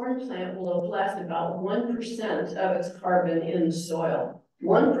season, a corn plant will have left about 1% of its carbon in the soil,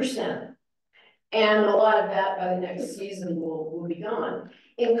 1%. And a lot of that by the next season will be gone.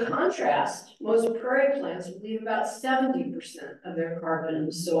 In contrast, most prairie plants will leave about 70% of their carbon in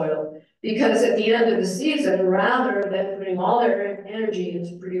the soil, because at the end of the season, rather than putting all their energy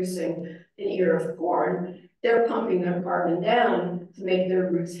into producing an ear of corn, they're pumping their carbon down to make their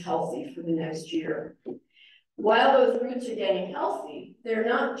roots healthy for the next year. While those roots are getting healthy, they're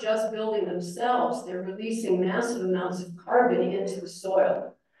not just building themselves, they're releasing massive amounts of carbon into the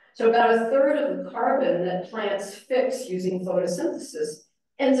soil. So about a third of the carbon that plants fix using photosynthesis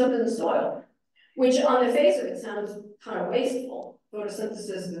ends up in the soil, which on the face of it sounds kind of wasteful. Photosynthesis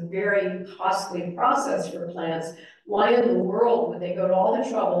is a very costly process for plants. Why in the world would they go to all the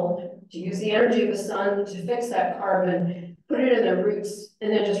trouble to use the energy of the sun to fix that carbon, put it in their roots,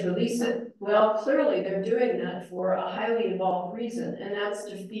 and then just release it. Well, clearly they're doing that for a highly evolved reason, and that's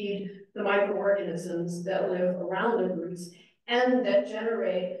to feed the microorganisms that live around their roots and that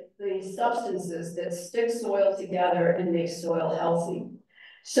generate the substances that stick soil together and make soil healthy.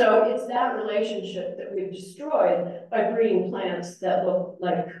 So it's that relationship that we've destroyed by breeding plants that look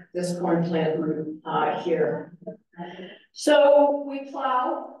like this corn plant root here. So we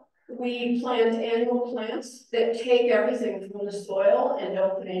plow, we plant annual plants that take everything from the soil and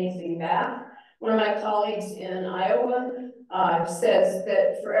don't put anything back. One of my colleagues in Iowa says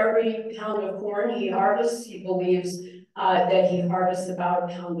that for every pound of corn he harvests, he believes that he harvests about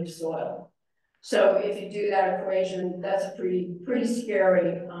a pound of soil. So if you do that equation, that's a pretty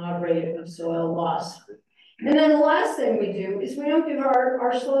scary rate of soil loss. And then the last thing we do is we don't give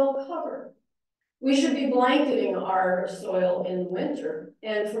our soil cover. We should be blanketing our soil in winter.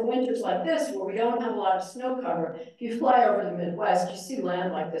 And for winters like this, where we don't have a lot of snow cover, if you fly over the Midwest, you see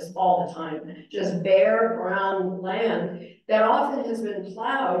land like this all the time, just bare brown land that often has been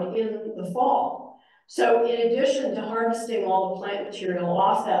plowed in the fall. So in addition to harvesting all the plant material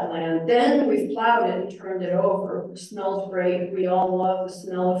off that land, then we've plowed it and turned it over. It smells great. We all love the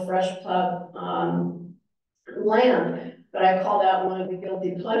smell of fresh plowed land. But I call that one of the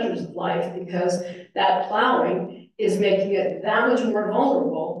guilty pleasures of life because that plowing is making it that much more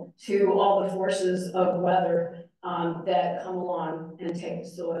vulnerable to all the forces of weather that come along and take the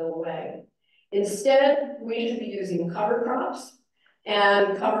soil away. Instead, we should be using cover crops.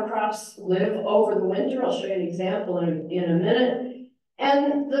 And cover crops live over the winter. I'll show you an example in a minute.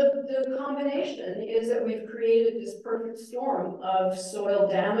 And the combination is that we've created this perfect storm of soil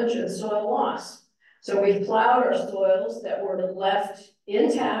damage and soil loss. So we've plowed our soils that were left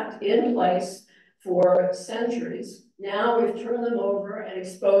intact, in place for centuries. Now we've turned them over and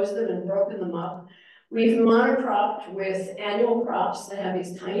exposed them and broken them up. We've monocropped with annual crops that have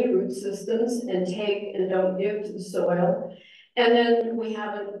these tiny root systems and take and don't give to the soil. And then we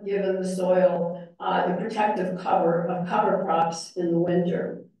haven't given the soil the protective cover of cover crops in the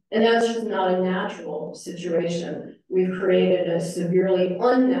winter. And that's just not a natural situation. We've created a severely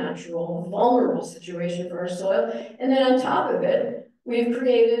unnatural, vulnerable situation for our soil. And then on top of it, we've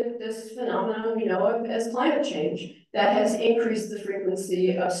created this phenomenon we know of as climate change that has increased the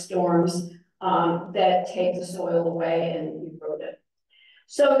frequency of storms that take the soil away and erode it.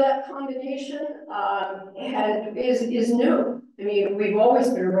 So that combination is new. I mean, we've always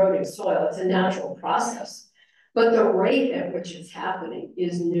been eroding soil. It's a natural process. But the rate at which it's happening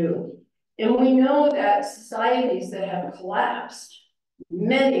is new. And we know that societies that have collapsed,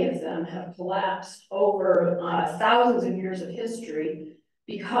 many of them have collapsed over thousands of years of history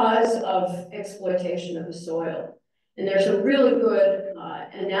because of exploitation of the soil. And there's a really good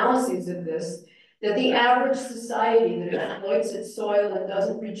analysis of this, that the average society that exploits its soil and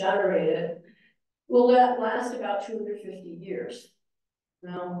doesn't regenerate it will last about 250 years.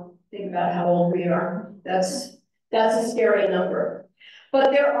 Now, think about how old we are. That's a scary number.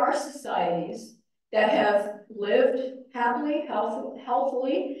 But there are societies that have lived happily,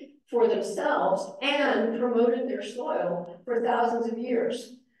 healthily for themselves and promoted their soil for thousands of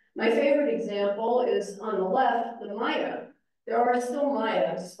years. My favorite example is on the left, the Maya. There are still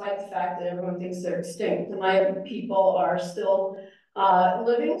Maya, despite the fact that everyone thinks they're extinct. The Maya people are still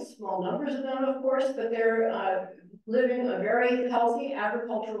living, small numbers of them, of course, but they're living a very healthy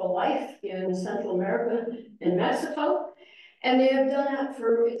agricultural life in Central America and Mexico. And they have done that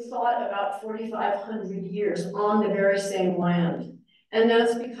for, it's thought, about 4,500 years on the very same land. And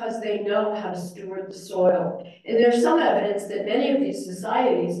that's because they know how to steward the soil. And there's some evidence that many of these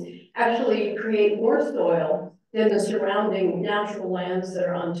societies actually create more soil than the surrounding natural lands that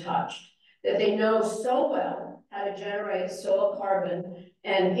are untouched. That they know so well how to generate soil carbon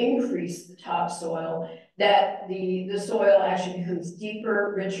and increase the topsoil that the soil actually becomes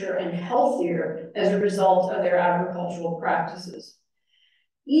deeper, richer, and healthier as a result of their agricultural practices.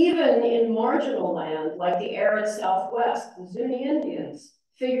 Even in marginal land, like the arid Southwest, the Zuni Indians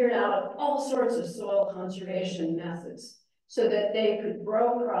figured out all sorts of soil conservation methods so that they could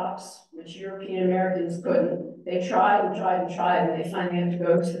grow crops, which European Americans couldn't. They tried and tried and tried, and they finally had to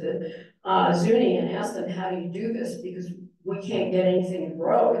go to the Zuni and ask them, how do you do this? Because we can't get anything to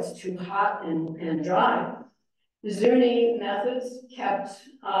grow. It's too hot and dry. The Zuni methods kept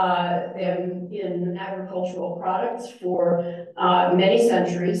them in agricultural products for many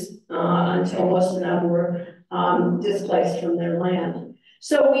centuries until most of them were displaced from their land.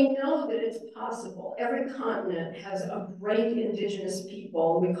 So we know that it's possible. Every continent has a great indigenous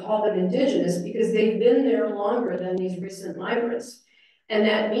people. We call them indigenous because they've been there longer than these recent migrants. And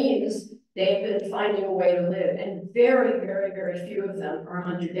that means they've been finding a way to live, and very, very, very few of them are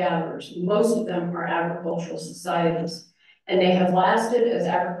hunter-gatherers. Most of them are agricultural societies. And they have lasted as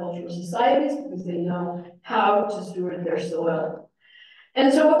agricultural societies because they know how to steward their soil.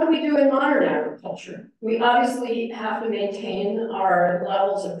 And so what do we do in modern agriculture? We obviously have to maintain our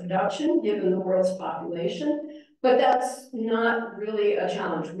levels of production given the world's population, but that's not really a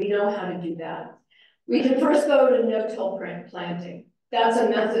challenge. We know how to do that. We can first go to no-till planting. That's a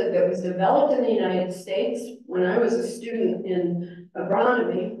method that was developed in the United States when I was a student in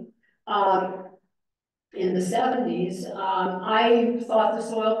agronomy. In the 70s, I thought the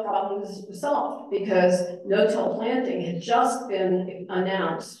soil problem was solved because no-till planting had just been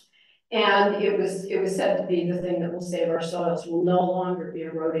announced. And it was said to be the thing that will save our soils. We'll no longer be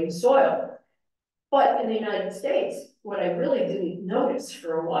eroding soil. But in the United States, what I really didn't notice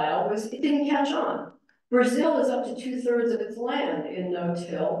for a while was it didn't catch on. Brazil is up to 2/3 of its land in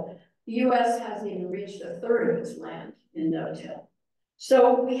no-till. The US hasn't even reached 1/3 of its land in no-till.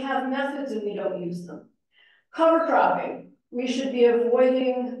 So we have methods and we don't use them. Cover cropping. We should be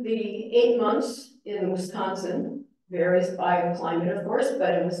avoiding the 8 months in Wisconsin, varies by climate, of course,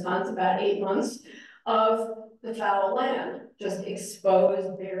 but in Wisconsin, about 8 months of the fallow land, just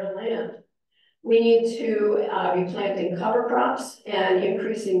exposed bare land. We need to be planting cover crops and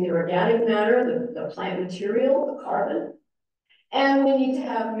increasing the organic matter, the plant material, the carbon. And we need to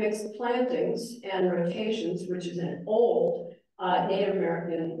have mixed plantings and rotations, which is an old Native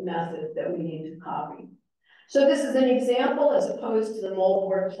American method that we need to copy. So this is an example as opposed to the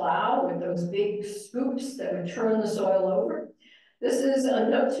moldboard plow with those big scoops that would turn the soil over. This is a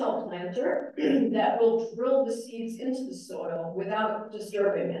no-till planter that will drill the seeds into the soil without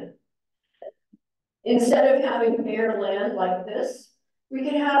disturbing it. Instead of having bare land like this, we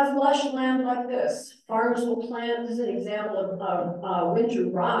can have lush land like this. Farmers will plant, this is an example of winter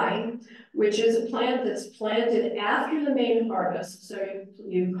rye, which is a plant that's planted after the main harvest. So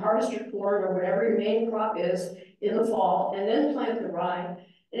you harvest your corn or whatever your main crop is in the fall, and then plant the rye.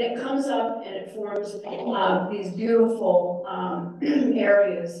 And it comes up and it forms these beautiful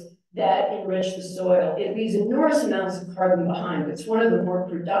areas that enrich the soil. It leaves enormous amounts of carbon behind. It's one of the more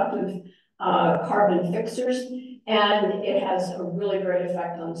productive carbon fixers, and it has a really great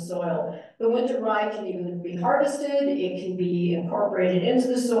effect on the soil. The winter rye can even be harvested, it can be incorporated into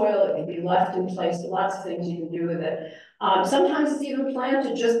the soil, it can be left in place, lots of things you can do with it. Sometimes it's even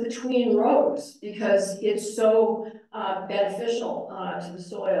planted just between rows because it's so beneficial to the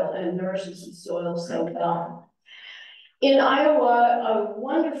soil and nourishes the soil so well. In Iowa, a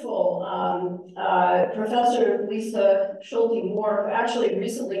wonderful Professor Lisa Schulte-Moore, who actually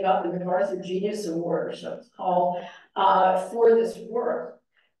recently got the MacArthur Genius Award, so it's called, for this work,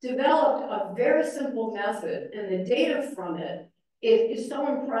 developed a very simple method, and the data from it is so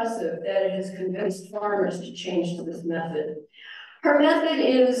impressive that it has convinced farmers to change to this method. Her method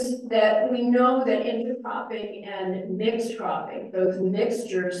is that we know that intercropping and mixed cropping, those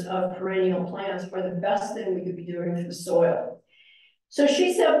mixtures of perennial plants, are the best thing we could be doing for the soil. So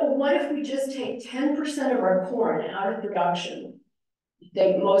she said, well, what if we just take 10% of our corn out of production? I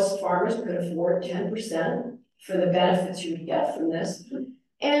think most farmers could afford 10% for the benefits you would get from this,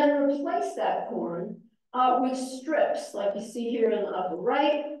 and replace that corn with strips, like you see here in the upper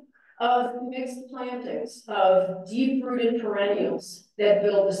right, of mixed plantings of deep-rooted perennials that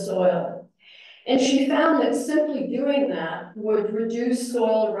build the soil. And she found that simply doing that would reduce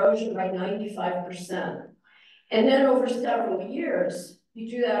soil erosion by 95%. And then over several years, you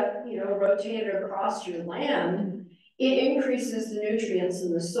do that, rotate it across your land, it increases the nutrients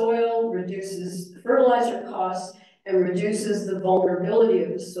in the soil, reduces fertilizer costs, and reduces the vulnerability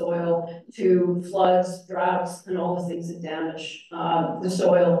of the soil to floods, droughts, and all the things that damage the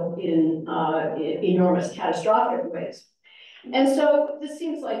soil in enormous catastrophic ways. And so this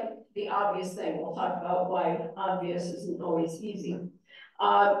seems like the obvious thing. We'll talk about why obvious isn't always easy.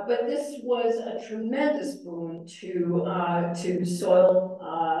 But this was a tremendous boon to soil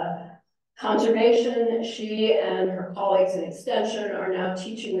conservation. She and her colleagues in Extension are now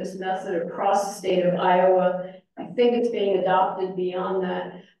teaching this method across the state of Iowa. I think it's being adopted beyond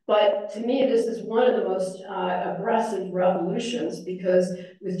that. But to me, this is one of the most aggressive revolutions because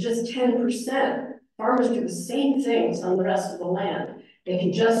with just 10%, farmers do the same things on the rest of the land. They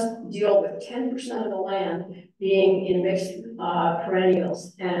can just deal with 10% of the land being in mixed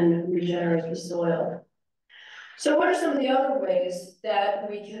perennials and regenerate the soil. So what are some of the other ways that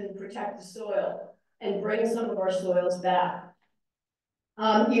we can protect the soil and bring some of our soils back?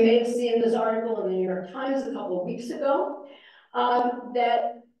 You may have seen this article in the New York Times a couple of weeks ago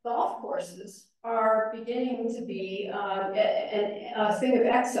that golf courses are beginning to be a thing of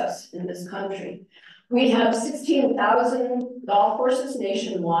excess in this country. We have 16,000 golf courses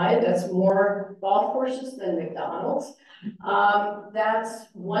nationwide. That's more golf courses than McDonald's. That's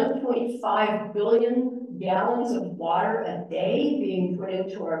 1.5 billion gallons of water a day being put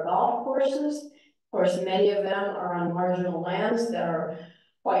into our golf courses. Of course, many of them are on marginal lands that are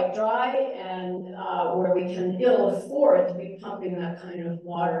quite dry and where we can ill afford to be pumping that kind of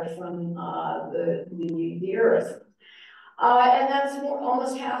water from the earth. And that's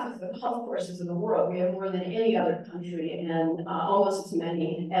almost half of the golf courses in the world. We have more than any other country and almost as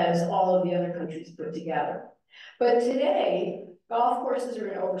many as all of the other countries put together. But today, golf courses are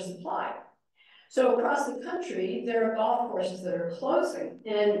in oversupply. So across the country, there are golf courses that are closing.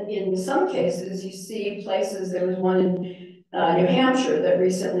 And in some cases, you see places, there was one in New Hampshire that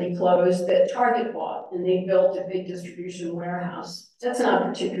recently closed that Target bought, and they built a big distribution warehouse. That's not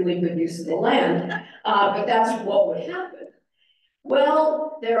particularly good use of the land, but that's what would happen.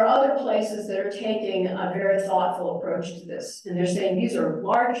 Well, there are other places that are taking a very thoughtful approach to this, and they're saying these are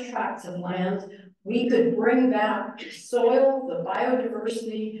large tracts of land. We could bring back the soil, the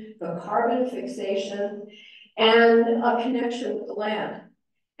biodiversity, the carbon fixation, and a connection with the land.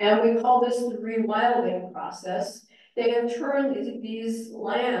 And we call this the rewilding process. They have turned these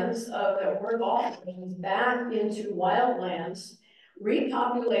lands that were golf courses back into wildlands,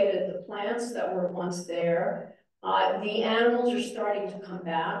 repopulated the plants that were once there. The animals are starting to come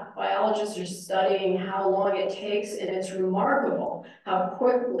back. Biologists are studying how long it takes, and it's remarkable how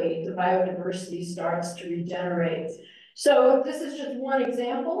quickly the biodiversity starts to regenerate. So this is just one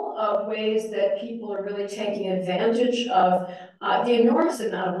example of ways that people are really taking advantage of the enormous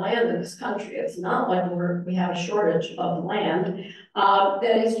amount of land in this country. It's not like we have a shortage of land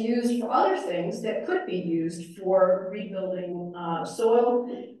that is used for other things that could be used for rebuilding soil,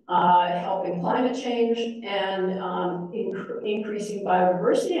 helping climate change, and increasing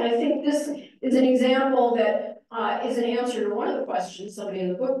biodiversity. I think this is an example that is an answer to one of the questions somebody in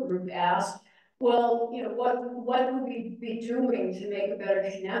the book group asked. Well, you know, what would we be doing to make a better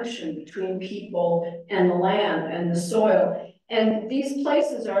connection between people and the land and the soil? And these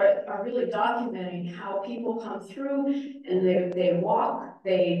places are really documenting how people come through and they walk,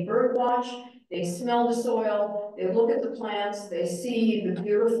 they bird watch, they smell the soil, they look at the plants, they see the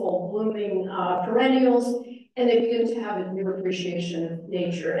beautiful blooming perennials, and they begin to have a new appreciation of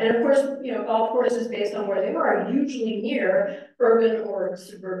nature. And of course, you know, golf courses, based on where they are usually near urban or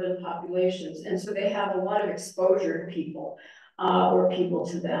suburban populations. And so they have a lot of exposure to people or people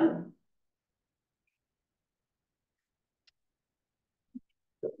to them.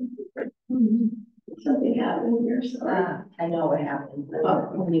 Something happened here, sorry. I know what happened.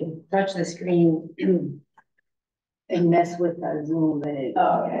 When you touch the screen and mess with the Zoom, and it,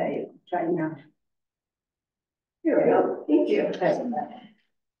 Okay. try now. Here we go. Thank you.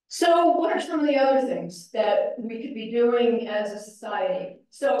 So what are some of the other things that we could be doing as a society?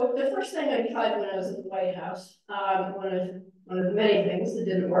 So the first thing I tried when I was in the White House, one of the many things that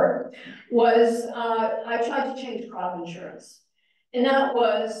didn't work, was I tried to change crop insurance. And that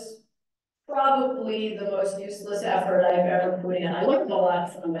was probably the most useless effort I've ever put in. I learned a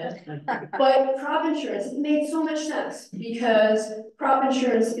lot from it. But crop insurance made so much sense because crop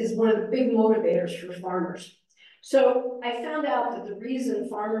insurance is one of the big motivators for farmers. So I found out that the reason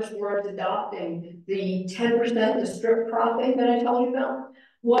farmers weren't adopting the 10%, the strip cropping that I told you about,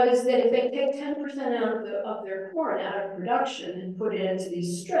 was that if they take 10% out of their corn out of production and put it into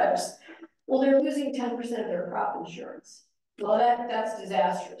these strips, well, they're losing 10% of their crop insurance. Well, that's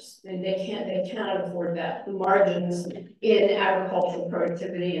disastrous. They cannot afford that. The margins in agricultural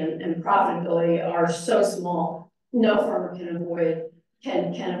productivity and profitability are so small. No farmer can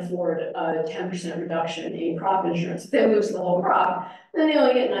afford a 10% reduction in crop insurance. If they lose the whole crop, then they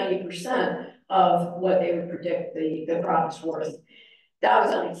only get 90% of what they would predict the crop is worth. That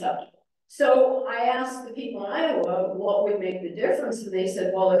was unacceptable. So I asked the people in Iowa what would make the difference, and they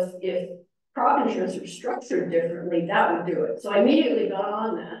said, well, if crop insurance were structured differently, that would do it. So I immediately got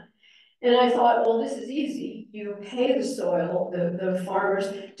on that. And I thought, well, this is easy. You pay the soil, the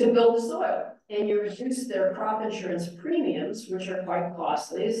farmers, to build the soil, and you reduce their crop insurance premiums, which are quite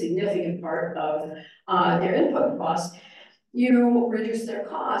costly, a significant part of their input costs. You reduce their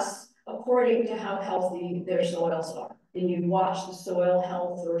costs according to how healthy their soils are. And you watch the soil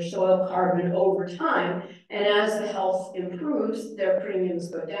health or soil carbon over time, and as the health improves, their premiums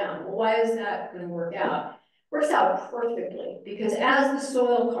go down. Well, why is that going to work out? Works out perfectly, because as the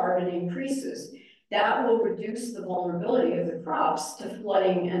soil carbon increases, that will reduce the vulnerability of the crops to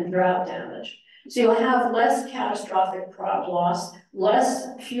flooding and drought damage. So you'll have less catastrophic crop loss,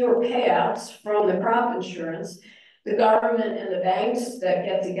 fewer payouts from the crop insurance. The government and the banks that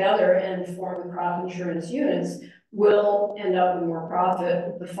get together and form the crop insurance units will end up with more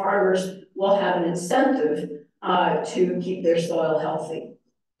profit. The farmers will have an incentive to keep their soil healthy.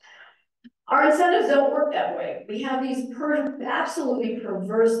 Our incentives don't work that way. We have these absolutely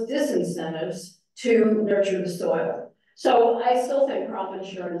perverse disincentives to nurture the soil. So I still think crop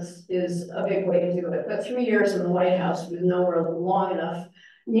insurance is a big way to do it, but 3 years in the White House was nowhere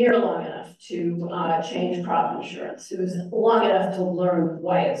near long enough to change crop insurance. It was long enough to learn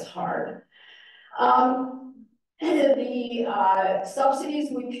why it's hard. The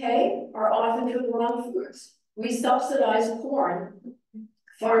subsidies we pay are often for the wrong foods. We subsidize corn.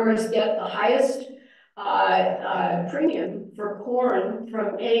 Farmers get the highest premium for corn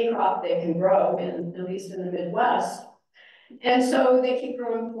from any crop they can grow, at least in the Midwest. And so they keep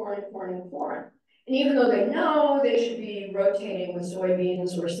growing corn, corn, and corn. And even though they know they should be rotating with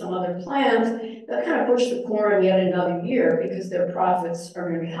soybeans or some other plant, they'll kind of push the corn yet another year because their profits are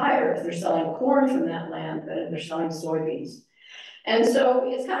going to be higher if they're selling corn from that land than if they're selling soybeans. And so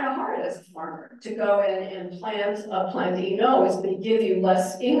it's kind of hard as a farmer to go in and plant a plant that you know is going to give you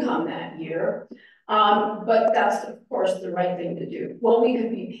less income that year. But that's, of course, the right thing to do. Well, we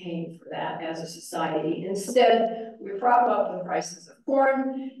could be paying for that as a society. Instead, we prop up the prices of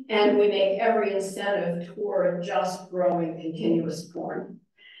corn and we make every incentive toward just growing continuous corn.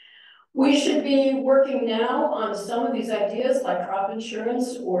 We should be working now on some of these ideas like crop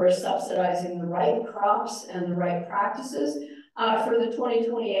insurance or subsidizing the right crops and the right practices for the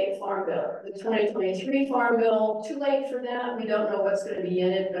 2028 Farm Bill. The 2023 Farm Bill, too late for that. We don't know what's going to be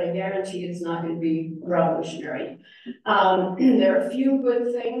in it, but I guarantee it's not going to be revolutionary. There are a few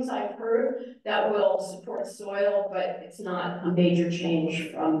good things I've heard that will support soil, but it's not a major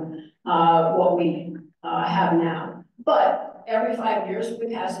change from what we have now. But every 5 years,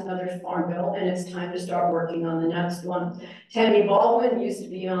 we pass another farm bill, and it's time to start working on the next one. Tammy Baldwin used to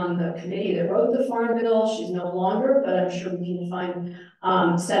be on the committee that wrote the farm bill. She's no longer, but I'm sure we can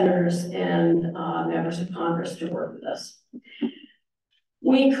find senators and members of Congress to work with us.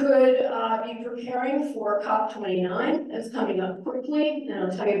 We could be preparing for COP29. It's coming up quickly, and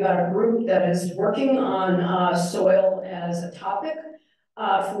I'll tell you about a group that is working on soil as a topic.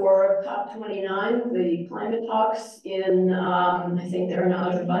 For COP29, the climate talks in, I think they're in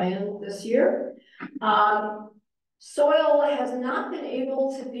Azerbaijan this year. Soil has not been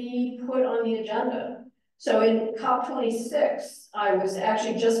able to be put on the agenda. So in COP26, I was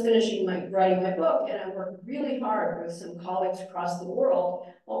actually just finishing writing my book, and I worked really hard with some colleagues across the world,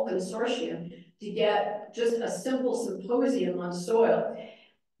 whole consortium, to get just a simple symposium on soil.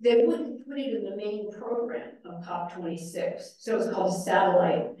 They wouldn't put it in the main program of COP26, so it's called a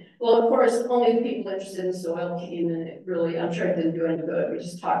satellite. Well, of course, only the people interested in soil came, and it really, I'm sure it didn't do any good. We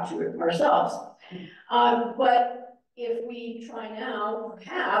just talked to it ourselves. But if we try now,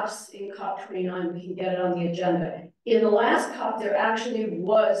 perhaps in COP29, we can get it on the agenda. In the last COP, there actually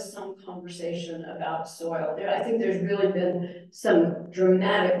was some conversation about soil. I think there's really been some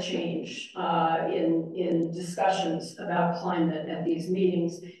dramatic change in discussions about climate at these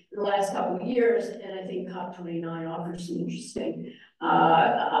meetings in the last couple of years, and I think COP29 offers some interesting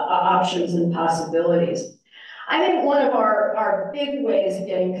options and possibilities. I think one of our big ways of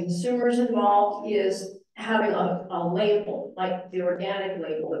getting consumers involved is having a label, like the organic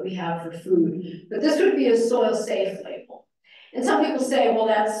label that we have for food, but this would be a soil safe label. And some people say, well,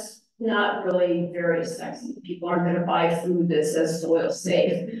 that's not really very sexy. People aren't going to buy food that says soil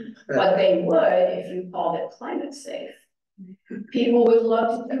safe, but they would if you called it climate safe. People would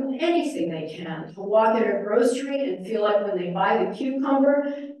love to do anything they can to walk in a grocery and feel like when they buy the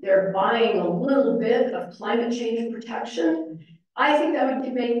cucumber, they're buying a little bit of climate change protection. I think that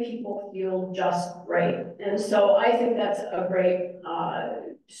would make people feel just great. And so I think that's a great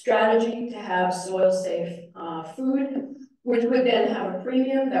strategy to have soil safe food, which would then have a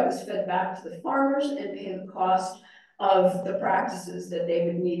premium that was fed back to the farmers and pay the cost of the practices that they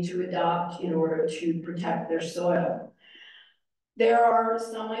would need to adopt in order to protect their soil. There are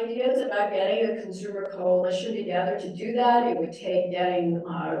some ideas about getting a consumer coalition together to do that. It would take getting,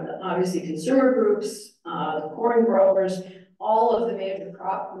 obviously, consumer groups, the corn growers, all of the major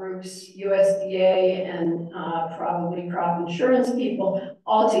crop groups, USDA, and probably crop insurance people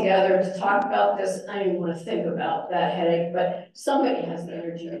all together to talk about this. I don't even want to think about that headache, but somebody has the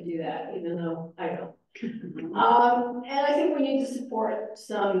energy to do that, even though I don't. And I think we need to support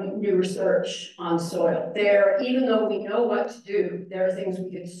some new research on soil. Even though we know what to do, there are things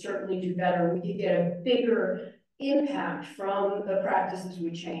we could certainly do better. We could get a bigger impact from the practices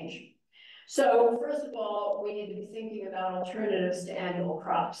we change. So first of all, we need to be thinking about alternatives to annual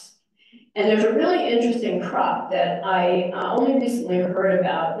crops. And there's a really interesting crop that I only recently heard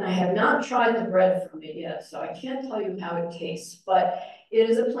about, and I have not tried the bread from it yet, so I can't tell you how it tastes, but it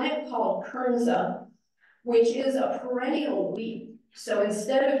is a plant called kernza, which is a perennial wheat. So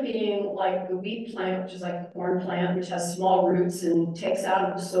instead of being like the wheat plant, which is like the corn plant, which has small roots and takes out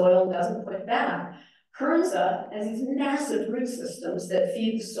of the soil and doesn't put it back, kernza has these massive root systems that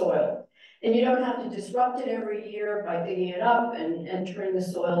feed the soil. And you don't have to disrupt it every year by digging it up and turning the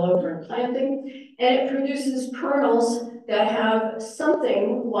soil over and planting. And it produces kernels that have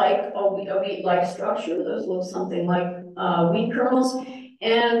something like a wheat-like structure. Those look something like wheat kernels.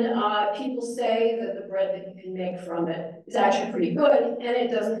 And people say that the bread that you can make from it is actually pretty good, and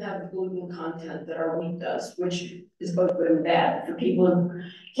it doesn't have the gluten content that our wheat does, which is both good and bad. For people who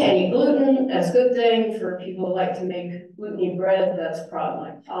can't eat gluten, that's a good thing. For people who like to make gluten-y bread, that's a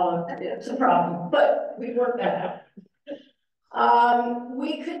problem. It's a problem, but we work that out.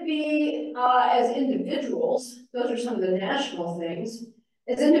 We could be, as individuals, those are some of the national things.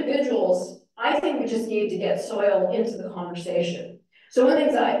 As individuals, I think we just need to get soil into the conversation. So one of the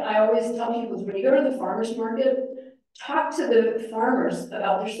things I always tell people is when you go to the farmer's market, talk to the farmers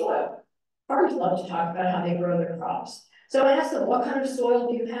about their soil. Farmers love to talk about how they grow their crops. So I ask them, what kind of soil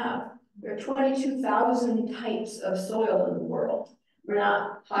do you have? There are 22,000 types of soil in the world. We're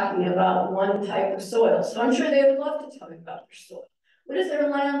not talking about one type of soil. So I'm sure they would love to tell me about their soil. What does their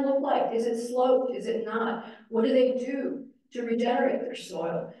land look like? Is it sloped? Is it not? What do they do to regenerate their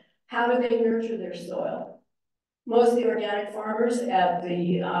soil? How do they nurture their soil? Most of the organic farmers at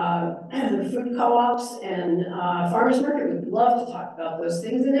the food co-ops and farmers market would love to talk about those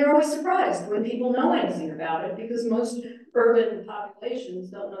things, and they're always surprised when people know anything about it because most urban populations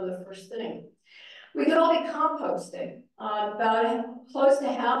don't know the first thing. We could all be composting. About close to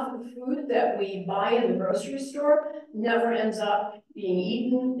half of the food that we buy in the grocery store never ends up being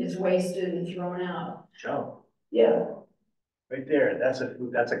eaten, is wasted and thrown out. Joe. Yeah. Right there, that's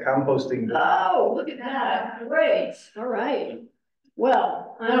a composting. Oh, look at that, great, all right.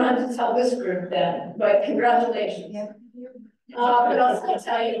 Well, I don't have to tell this group then, but congratulations. But I'll still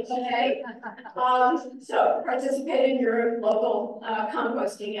tell you, okay? So participate in your local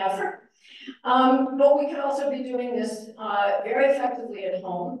composting effort. But we could also be doing this very effectively at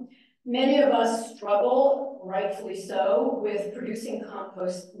home. Many of us struggle, rightfully so, with producing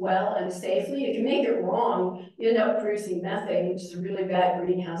compost well and safely. If you make it wrong, you end up producing methane, which is a really bad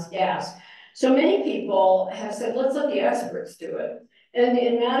greenhouse gas. So many people have said, let's let the experts do it. And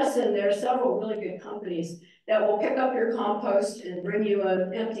in Madison, there are several really good companies that will pick up your compost and bring you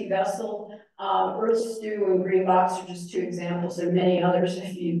an empty vessel. Earth Stew and Green Box are just two examples. There are many others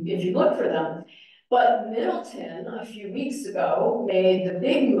if you look for them. But Middleton, a few weeks ago, made the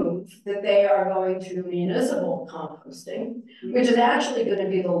big move that they are going to municipal composting, which is actually going to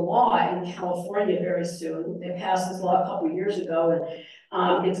be the law in California very soon. They passed this law a couple of years ago,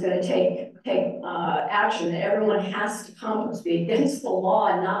 and it's going to take action. Everyone has to compost, be against the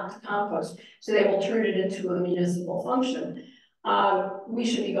law not to compost, so they will turn it into a municipal function. We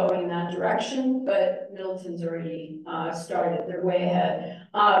should be going in that direction, but Middleton's already started. They're way ahead.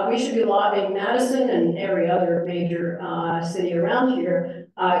 We should be lobbying Madison and every other major city around here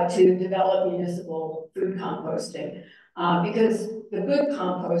to develop municipal food composting. Because the good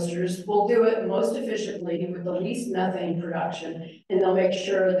composters will do it most efficiently with the least methane production, and they'll make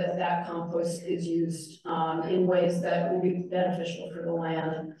sure that that compost is used in ways that will be beneficial for the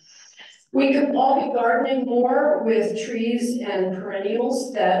land. We could all be gardening more with trees and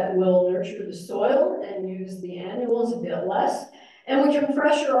perennials that will nurture the soil and use the annuals a bit less. And we can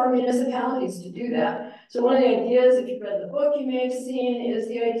pressure our municipalities to do that. So one of the ideas, if you've read the book, you may have seen, is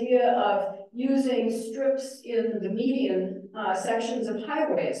the idea of using strips in the median sections of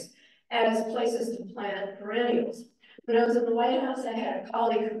highways as places to plant perennials. When I was in the White House, I had a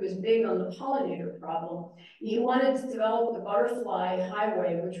colleague who was big on the pollinator problem. He wanted to develop the Butterfly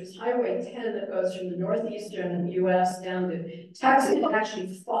Highway, which was Highway 10 that goes from the northeastern US down to Texas. It actually,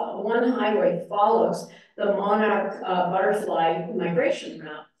 one highway follows the monarch butterfly migration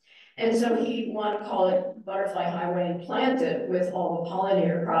route. And so he wanted to call it Butterfly Highway and plant it with all the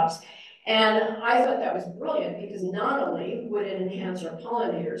pollinator crops. And I thought that was brilliant because not only would it enhance our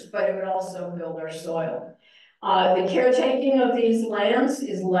pollinators, but it would also build our soil. The caretaking of these lands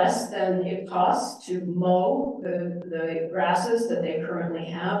is less than it costs to mow the grasses that they currently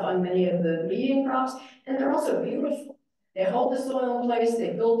have on many of the median crops, and they're also beautiful. They hold the soil in place,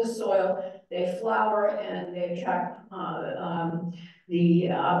 they build the soil, they flower, and they attract the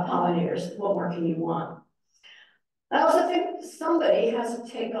pollinators. What more can you want? I also think somebody has to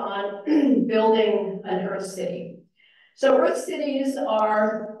take on building an Earth city. So Earth cities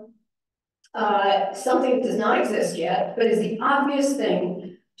are something that does not exist yet, but is the obvious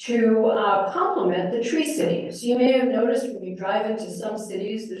thing to complement the tree city. So you may have noticed when you drive into some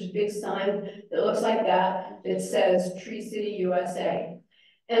cities, there's a big sign that looks like that says Tree City USA.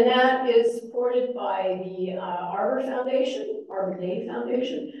 And that is supported by the Arbor Foundation, Arbor Day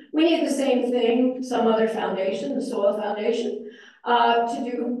Foundation. We need the same thing, some other foundation, the Soil Foundation, to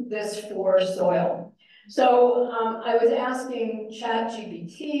do this for soil. So I was asking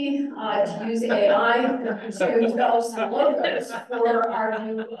ChatGPT to use AI to develop some logos for our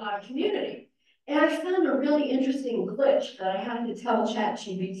new community. And I found a really interesting glitch that I had to tell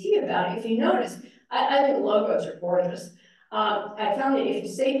ChatGPT about. If you notice, I think logos are gorgeous. I found that if you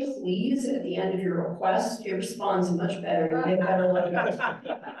say please at the end of your request, it responds much better. You get better logos.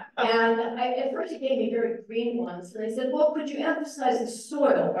 And at first it gave me very green ones. And I said, well, could you emphasize the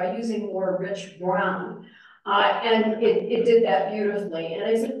soil by using more rich brown? And it did that beautifully. And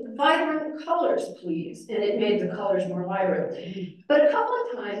I said, vibrant colors, please. And it made the colors more vibrant. But a couple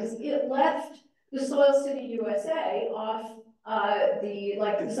of times it left the Soil City USA off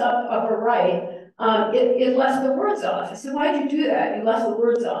this upper right. It left the words off. I said, why'd you do that? You left the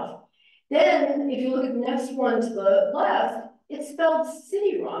words off. Then, if you look at the next one to the left, it spelled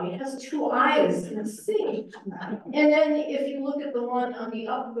city wrong. It has two I's in city. And then if you look at the one on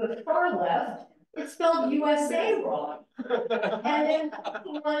the far left, it spelled USA wrong. And then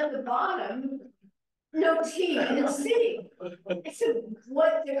the one at the bottom, no T in city. I said,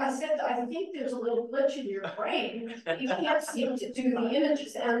 what? I said, I think there's a little glitch in your brain. You can't seem to do the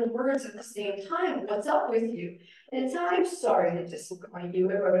images and the words at the same time. What's up with you? And it's, I'm sorry to disappoint you.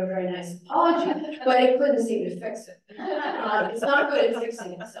 I wrote a very nice apology, but I couldn't seem to fix it. It's not good at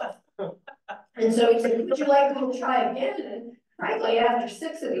fixing itself. And so he said, would you like to try again? And frankly, after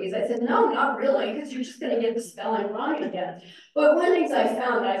 6 of these, I said, no, not really, because you're just going to get the spelling wrong again. But one of the things I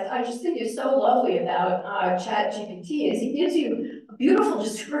found, I just think is so lovely about ChatGPT is he gives you a beautiful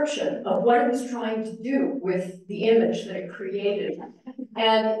description of what it was trying to do with the image that it created.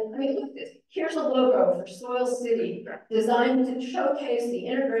 And I mean, look at this. Here's a logo for Soil City designed to showcase the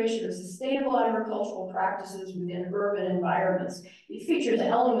integration of sustainable agricultural practices within urban environments. It features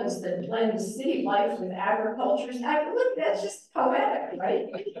elements that blend city life with agriculture. Look, that's just poetic, right?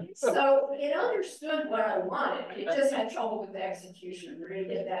 So it understood what I wanted. It just had trouble with the execution. We're going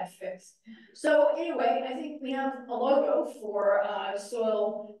to get that fixed. So anyway, I think we have a logo for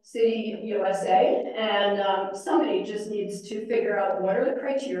Soil City USA, and somebody just needs to figure out what are the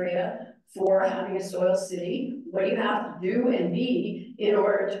criteria for having a soil city, what do you have to do and be in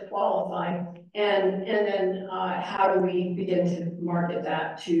order to qualify, and then how do we begin to market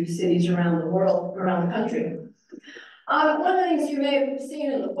that to cities around the world, around the country. One of the things you may have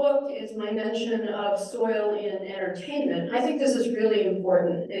seen in the book is my mention of soil in entertainment. I think this is really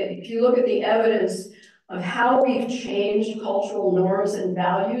important. If you look at the evidence of how we've changed cultural norms and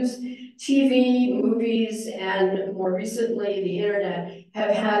values, TV, movies, and more recently the internet have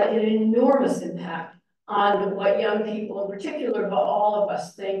had an enormous impact on what young people in particular, but all of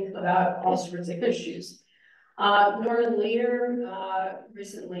us think about all sorts of issues. Norman Lear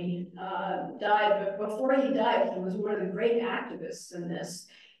recently died, but before he died, he was one of the great activists in this,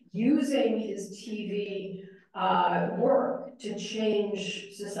 using his TV work to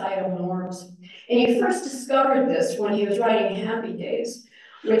change societal norms. And he first discovered this when he was writing Happy Days,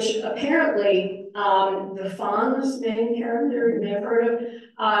 which apparently the Fonz main character, you may have heard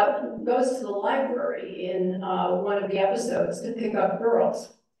of, goes to the library in one of the episodes to pick up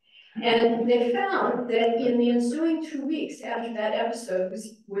girls. And they found that in the ensuing 2 weeks after that episode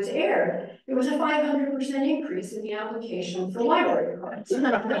was aired, there was a 500% increase in the application for library cards. And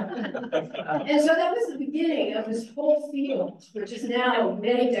so that was the beginning of this whole field, which is now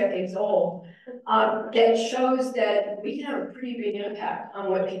many decades old, that shows that we can have a pretty big impact on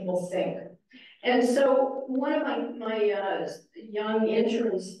what people think. And so one of my young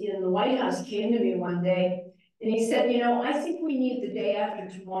interns in the White House came to me one day and he said, you know, I think we need the day after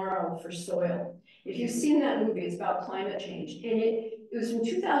tomorrow for soil. If you've seen that movie, it's about climate change. And it was from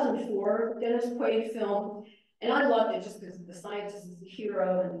 2004, Dennis Quaid film. And I loved it just because the scientist is the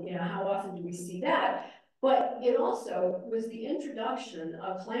hero and, you know, how often do we see that? But it also was the introduction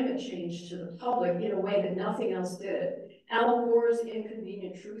of climate change to the public in a way that nothing else did. Al Gore's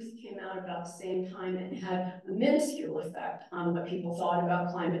Inconvenient Truth came out about the same time and had a minuscule effect on what people thought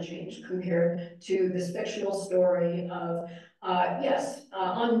about climate change compared to this fictional story of,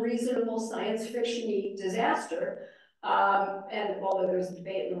 unreasonable science fiction-y disaster, And although there was a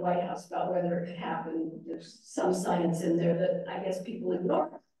debate in the White House about whether it could happen, there's some science in there that I guess people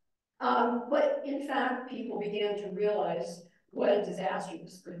ignore. But in fact, people began to realize what a disaster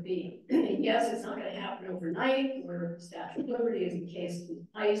this could be. And yes, it's not going to happen overnight, where the Statue of Liberty is encased in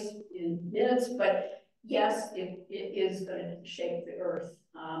ice in minutes, but yes, it is going to shake the earth,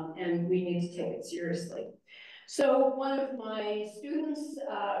 and we need to take it seriously. So one of my students,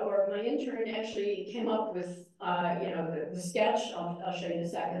 or my intern, actually came up with, the sketch. I'll show you in a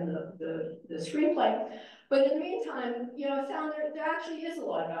second the screenplay. But in the meantime, I found there actually is a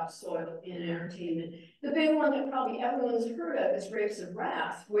lot about soil in entertainment. The big one that probably everyone's heard of is Grapes of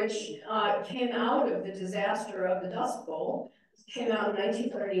Wrath, which came out of the disaster of the Dust Bowl. It came out in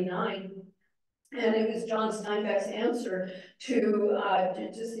 1939. And it was John Steinbeck's answer to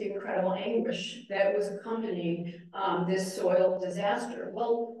just the incredible anguish that was accompanying this soil disaster.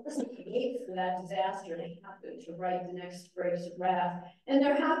 Well, listen, wait for that disaster to happen to write the next Grapes of Wrath. And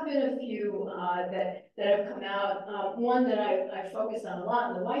there have been a few that have come out. One that I focused on a lot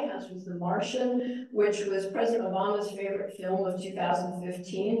in the White House was The Martian, which was President Obama's favorite film of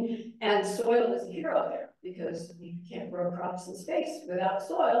 2015. And soil is a hero there because you can't grow crops in space without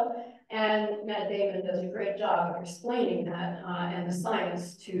soil. And Matt Damon does a great job of explaining that and the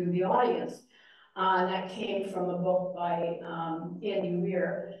science to the audience. That came from a book by Andy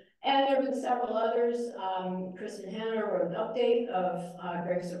Weir. And there have been several others. Kristen Hanna wrote an update of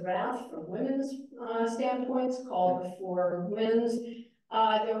Grapes of Wrath from women's standpoints called For Winds.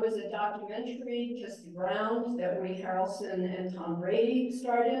 There was a documentary, Kiss the Ground, that Woody Harrelson and Tom Brady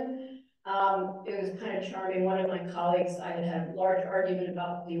starred in. It was kind of charming. One of my colleagues, I had had a large argument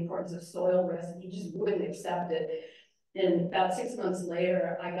about the importance of soil risk, and he just wouldn't accept it. And about 6 months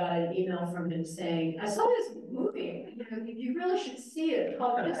later, I got an email from him saying, I saw this movie, you really should see it,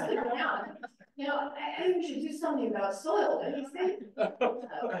 called Kiss the Ground. I think we should do something about soil, don't you think?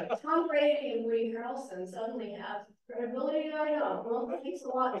 Tom Brady and Woody Harrelson suddenly have credibility. I know. Well, thanks a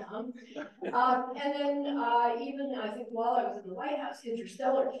lot, Tom. And then even I think while I was in the White House,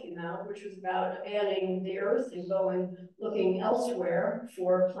 Interstellar came out, which was about abandoning the Earth and looking elsewhere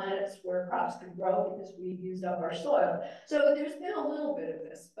for planets where crops could grow because we used up our soil. So there's been a little bit of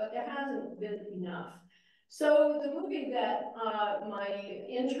this, but there hasn't been enough. So the movie that my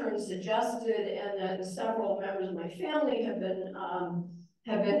intern suggested and that several members of my family have been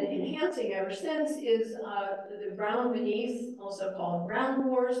enhancing ever since is The Ground Beneath, also called Ground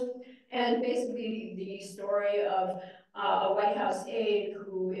Wars, and basically the story of a White House aide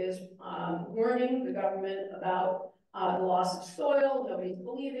who is warning the government about the loss of soil. Nobody's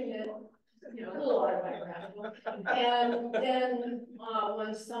believing it. A little autobiographical. And then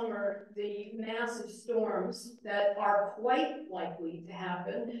one summer, the massive storms that are quite likely to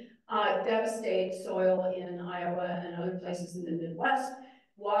happen devastate soil in Iowa and other places in the Midwest,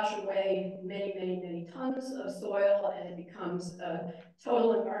 wash away many, many, many tons of soil, and it becomes a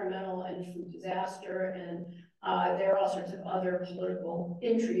total environmental and food disaster. And there are all sorts of other political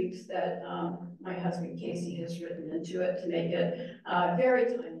intrigues that my husband Casey has written into it to make it very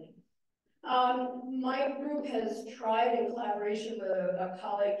timely. My group has tried, in collaboration with a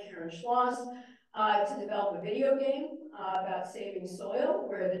colleague, Karen Schloss, to develop a video game about saving soil,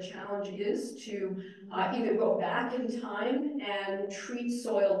 where the challenge is to either go back in time and treat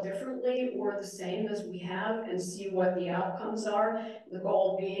soil differently or the same as we have and see what the outcomes are, the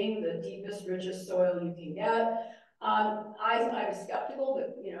goal being the deepest, richest soil you can get. I was skeptical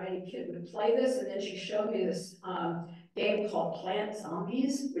that any kid would play this, and then she showed me this game called Plant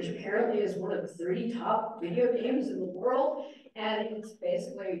Zombies, which apparently is one of the 30 top video games in the world, and it's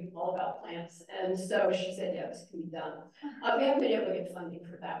basically all about plants. And so she said, yeah, this can be done. We haven't been able to get funding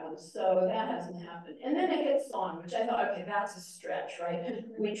for that one, so that hasn't happened. And then it hit song, which I thought, okay, that's a stretch, right?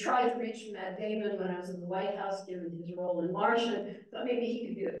 We tried to reach Matt Damon when I was in the White House, given his role in Martian, thought maybe he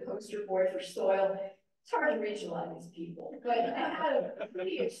could be the poster boy for soil. It's hard to reach a lot of these people, but I had a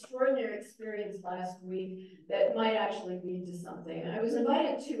pretty extraordinary experience last week that might actually lead to something. I was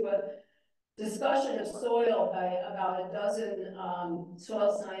invited to a discussion of soil by about a dozen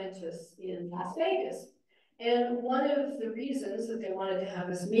soil scientists in Las Vegas. And one of the reasons that they wanted to have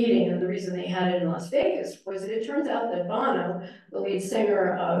this meeting, and the reason they had it in Las Vegas, was that it turns out that Bono, the lead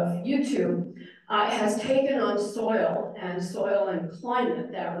singer of U2, has taken on soil and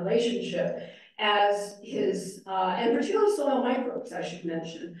climate, that relationship, as his, and particularly soil microbes, I should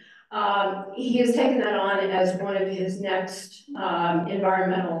mention. He has taken that on as one of his next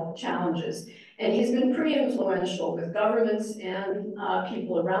environmental challenges. And he's been pretty influential with governments and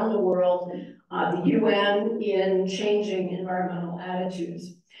people around the world, the UN, in changing environmental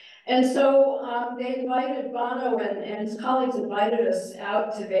attitudes. And so they invited Bono and his colleagues invited us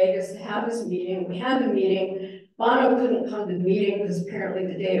out to Vegas to have this meeting. We had the meeting. Bono couldn't come to the meeting because apparently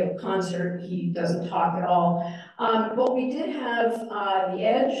the day of the concert, he doesn't talk at all. But we did have The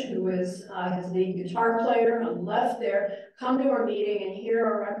Edge, who is his lead guitar player on the left there, come to our meeting and hear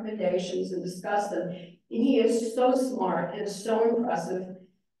our recommendations and discuss them. And he is so smart and so impressive.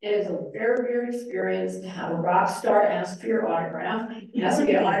 It is a very, very experienced to have a rock star ask for your autograph. He has to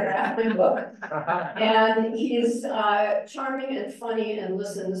get autographed in my book. And he's charming and funny and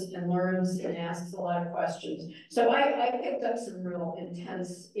listens and learns and asks a lot of questions. So I picked up some real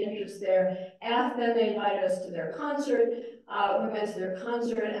intense interest there. After then they invited us to their concert. We went to their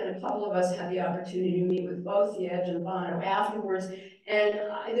concert and a couple of us had the opportunity to meet with both The Edge and Bono afterwards. And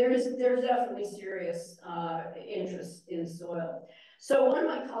there's definitely serious interest in soil. So one of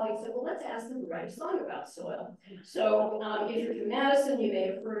my colleagues said, well, let's ask them to write a song about soil. So if you're from Madison, you may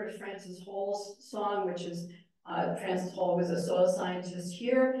have heard of Francis Hole's song, which is, Francis Hole was a soil scientist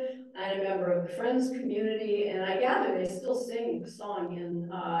here and a member of the Friends community. And I gather they still sing the song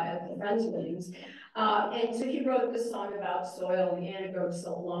at the Friends meetings. And so he wrote this song about soil, the Anagoge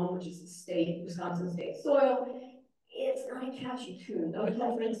Salt Loam, which is the Wisconsin state soil. It's not a catchy tune, those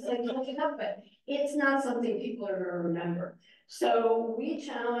references I told you that, but it's not something people are going to remember. So we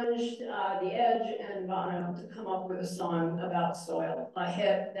challenged The Edge and Bono to come up with a song about soil, a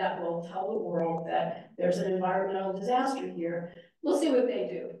hit that will tell the world that there's an environmental disaster here. We'll see what they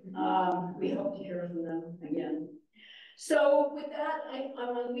do. We hope to hear from them again. So with that, I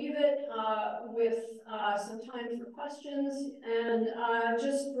want to leave it with some time for questions and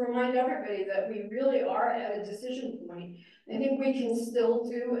just remind everybody that we really are at a decision point. I think we can still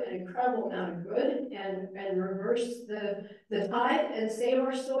do an incredible amount of good and reverse the tide and save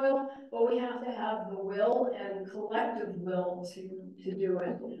our soil, but we have to have the will and collective will to do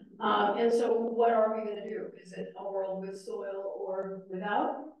it. And so what are we going to do? Is it a world with soil or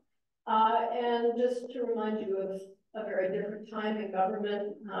without? And just to remind you of a very different time in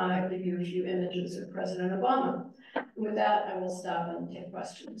government, I'll give you a few images of President Obama. And with that, I will stop and take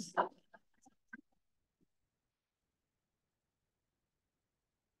questions.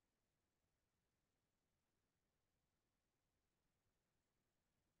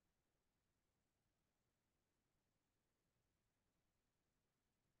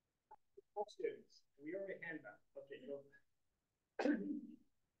 Questions? We already had that.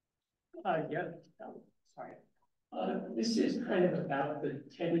 Okay, yeah, sorry. This is kind of about the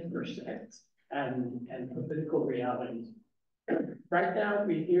 10% and political realities. Right now,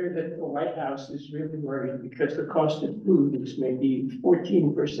 we hear that the White House is really worried because the cost of food is maybe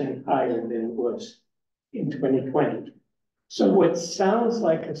 14% higher than it was in 2020. So what sounds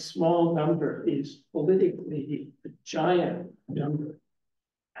like a small number is politically a giant number.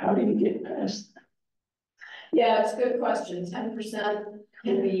 How do you get past that? Yeah, it's a good question. 10%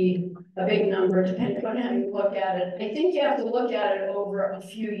 can be a big number depending on how you look at it. I think you have to look at it over a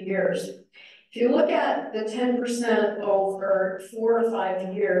few years. If you look at the 10% over 4 or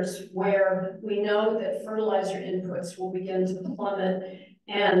 5 years, where we know that fertilizer inputs will begin to plummet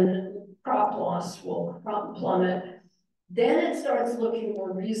and crop loss will plummet, then it starts looking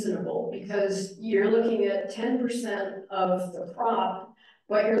more reasonable because you're looking at 10% of the crop,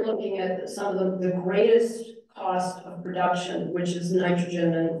 but you're looking at some of the greatest cost of production, which is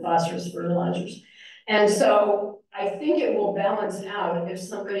nitrogen and phosphorus fertilizers. And so I think it will balance out if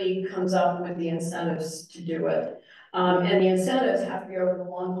somebody comes up with the incentives to do it. And the incentives have to be over the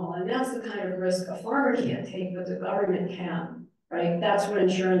long haul. And that's the kind of risk a farmer can't take, but the government can, right? That's what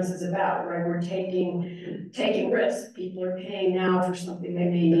insurance is about, right? We're taking risks. People are paying now for something they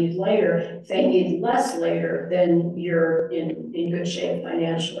may need later. If they need less later, then you're in good shape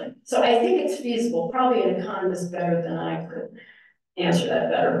financially. So I think it's feasible. Probably an economist better than I could answer that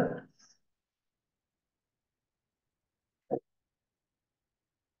better.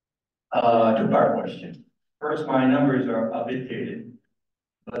 Two-part question. First, my numbers are a bit dated,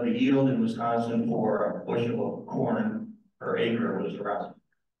 but the yield in Wisconsin for a bushel of corn per acre was around,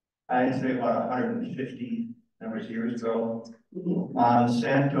 I'd say about 150 numbers years ago.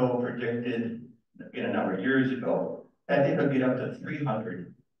 Monsanto predicted in a number of years ago that they could get up to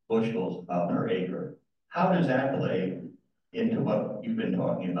 300 bushels per acre. How does that play into what you've been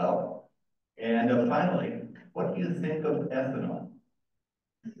talking about? And finally, what do you think of ethanol?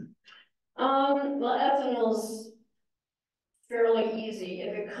 Well, ethanol's fairly easy.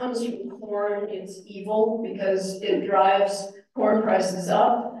 If it comes from corn, it's evil because it drives corn prices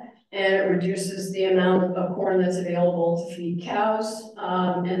up and it reduces the amount of corn that's available to feed cows.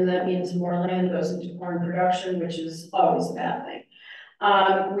 And that means more land goes into corn production, which is always a bad thing.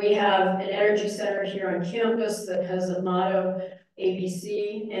 We have an energy center here on campus that has a motto,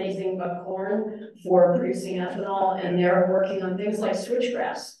 ABC, anything but corn, for producing ethanol, and they're working on things like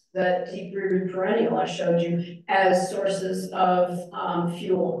switchgrass, that deep-rooted perennial I showed you, as sources of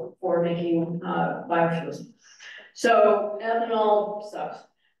fuel for making biofuels. So ethanol sucks.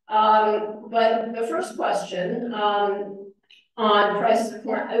 But the first question on prices of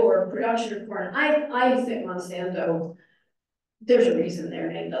corn or production of corn, I think Monsanto, there's a reason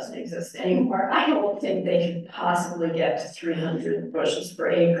their name doesn't exist anymore. I don't think they could possibly get to 300 bushels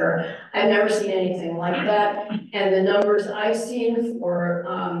per acre. I've never seen anything like that. And the numbers I've seen for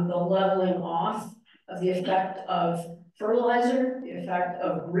the leveling off of the effect of fertilizer, the effect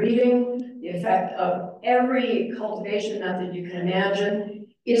of breeding, the effect of every cultivation method you can imagine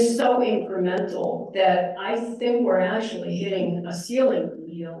is so incremental that I think we're actually hitting a ceiling of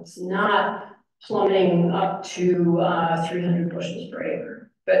yields, not plummeting up to 300 bushels per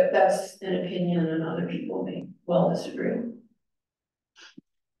acre. But that's an opinion and other people may well disagree.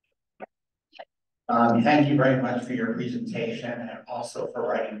 Thank you very much for your presentation and also for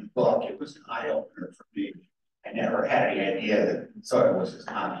writing the book. It was an eye-opener for me. I never had any idea that soil was as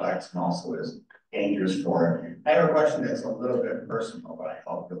complex and also as dangerous for it. I have a question that's a little bit personal, but I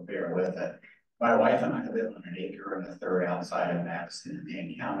hope you'll bear with it. My wife and I live on an acre and a third outside of Madison in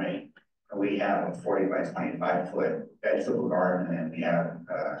Dane County. We have a 40 by 25 foot vegetable garden, and we have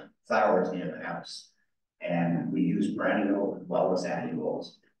flowers near the house. And we use perennial as well as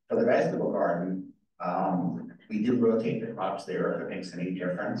annuals. For the vegetable garden, we do rotate the crops there if it makes any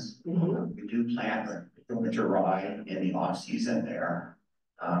difference. We do plant winter rye in the off season there,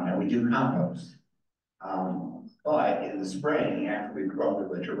 and we do compost. But in the spring, after we grow the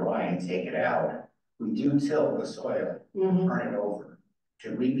winter rye and take it out, we do till the soil, turn it over.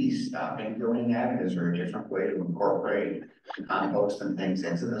 Should we be stopping doing that? Is there a different way to incorporate compost and things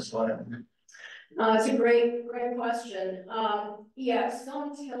into the soil? It's a great question. Yeah,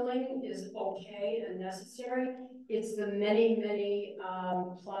 some tilling is okay and necessary. It's the many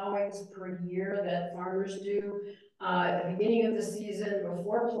plowings per year that farmers do at the beginning of the season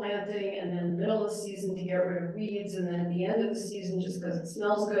before planting, and then middle of the season to get rid of weeds, and then at the end of the season just because it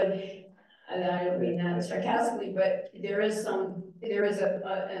smells good. And I don't mean that sarcastically, but there is an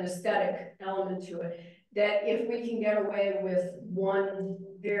aesthetic element to it. That if we can get away with one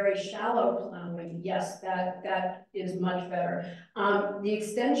very shallow plowing, yes, that is much better. The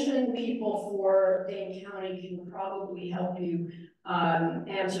extension people for Dane County can probably help you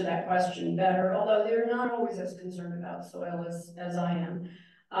answer that question better, although they're not always as concerned about soil as I am.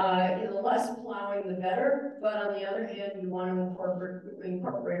 The less plowing, the better, but on the other hand, you want to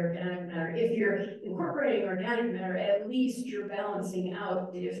incorporate organic matter. If you're incorporating organic matter, at least you're balancing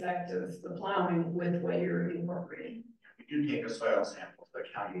out the effect of the plowing with what you're incorporating. We do take a soil sample to the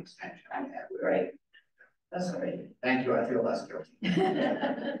county extension. Right. That's great. Thank you, I feel less guilty.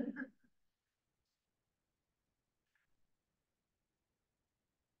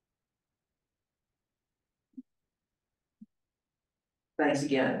 Thanks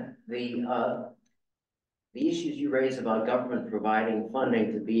again. The issues you raise about government providing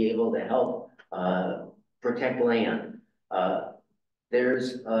funding to be able to help protect land.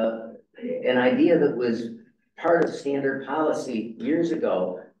 There's an idea that was part of standard policy years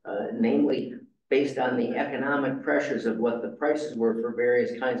ago, namely based on the economic pressures of what the prices were for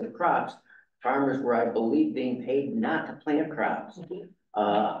various kinds of crops. Farmers were, I believe, being paid not to plant crops.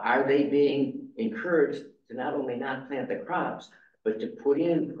 Are they being encouraged to not only not plant the crops, but to put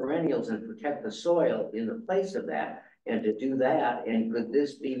in perennials and protect the soil in the place of that, and to do that? And could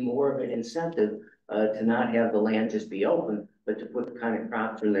this be more of an incentive to not have the land just be open, but to put the kind of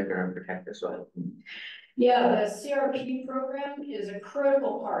crops in there that are going to protect the soil? Yeah, the CRP program is a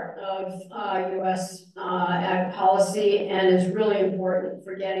critical part of U.S. ag policy and is really important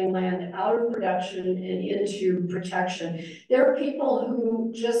for getting land out of production and into protection. There are people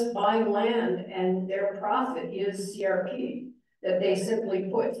who just buy land and their profit is CRP, that they simply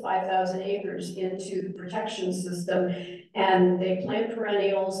put 5,000 acres into the protection system and they plant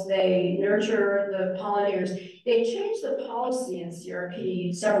perennials, they nurture the pollinators. They changed the policy in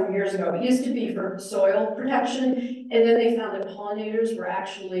CRP several years ago. It used to be for soil protection, and then they found that pollinators were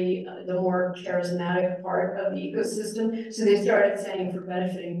actually the more charismatic part of the ecosystem. So they started saying for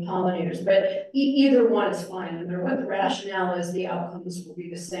benefiting pollinators, but either one is fine. No matter what the rationale is, the outcomes will be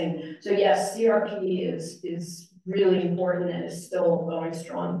the same. So yes, CRP is really important and is still going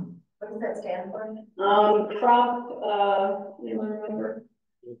strong. What does that stand for? Crop, anyone remember?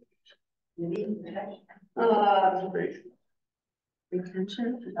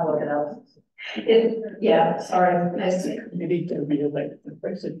 Retention? I'll look it up. Yeah, sorry, nice to. You need to re-elect the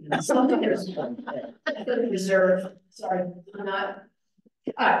president. Something there's reserve, sorry, I'm not,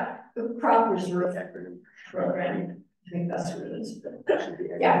 the crop reserve program, I think that's what it is.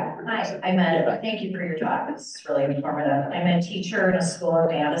 Yeah, hi, I'm thank you for your talk, it's really informative. I'm a teacher in a school in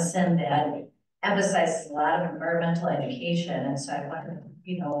Madison that emphasizes a lot of environmental education, and so I wonder,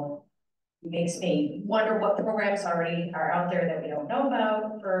 makes me wonder what programs already are out there that we don't know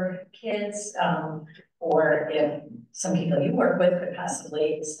about for kids, or if some people you work with could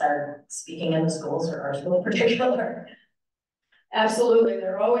possibly start speaking in the schools or our school in particular. Absolutely,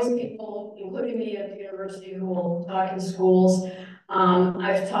 there are always people, including me at the university, who will talk in schools.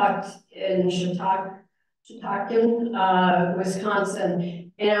 I've talked in Chautauquan,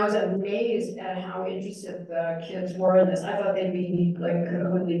 Wisconsin, and I was amazed at how interested the kids were in this. I thought they'd be like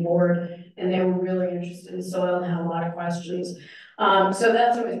completely bored, and they were really interested in soil and had a lot of questions. So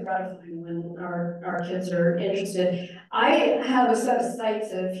that's always gratifying when our kids are interested. I have a set of sites,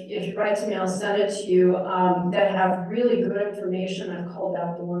 if you write to me, I'll send it to you, that have really good information. I've called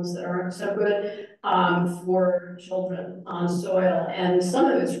out the ones that aren't so good, for children on soil. And some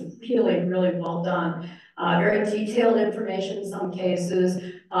of it's really, really well done. Very detailed information in some cases,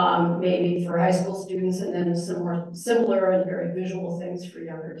 maybe for high school students, and then some more similar and very visual things for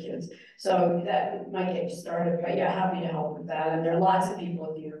younger kids. So that might get you started, but yeah, happy to help with that. And there are lots of people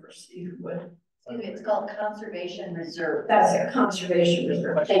at the university who would. It's called Conservation Reserve. That's a conservation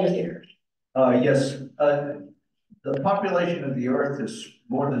reserve. Thank you. Yes, the population of the earth has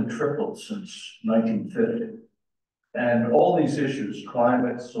more than tripled since 1950. And all these issues,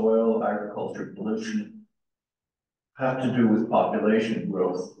 climate, soil, agriculture, pollution, have to do with population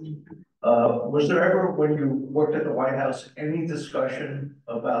growth. Was there ever, when you worked at the White House, any discussion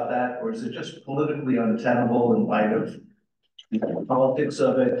about that, or is it just politically untenable in light of the politics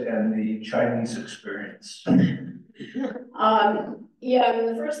of it and the Chinese experience? Yeah, I mean,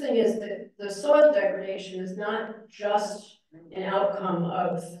 the first thing is that the soil degradation is not just an outcome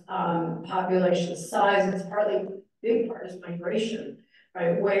of population size. It's partly, big part is migration,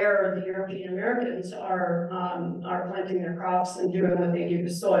 right? Where the European Americans are planting their crops and doing what they do to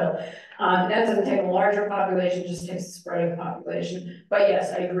soil. That doesn't take a larger population, just takes a spreading population. But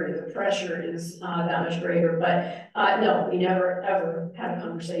yes, I agree, the pressure is that much greater. But no, we never ever had a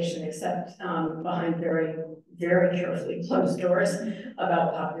conversation except behind very, very carefully closed doors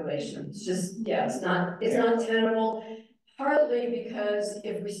about population. It's just, yeah, it's not tenable. Partly because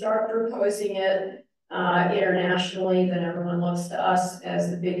if we start proposing it internationally, then everyone looks to us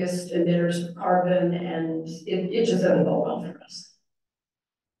as the biggest emitters of carbon, and it just doesn't go well for us.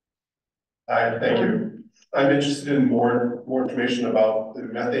 Hi, thank you. I'm interested in more information about the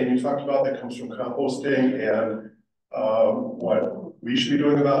methane you talked about that comes from composting, and what we should be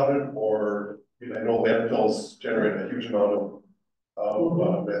doing about it, or I know landfills generate a huge amount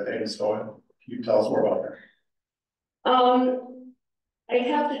of methane, so can you tell us more about that? I'd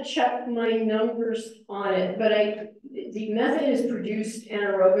have to check my numbers on it, but the methane is produced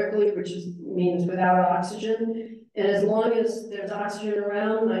anaerobically, which means without oxygen. And as long as there's oxygen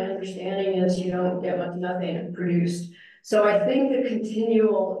around, my understanding is you don't get much methane produced. So I think the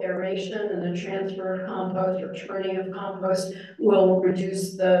continual aeration and the transfer of compost or churning of compost will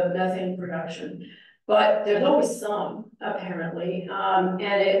reduce the methane production. But there's always some, apparently, and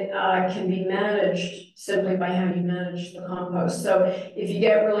it can be managed simply by how you manage the compost. So if you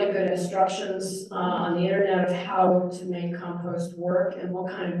get really good instructions on the internet of how to make compost work and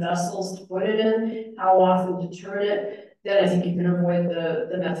what kind of vessels to put it in, how often to turn it, then I think you can avoid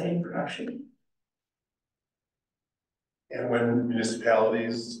the methane production. And when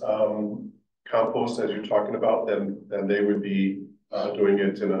municipalities compost, as you're talking about, then they would be doing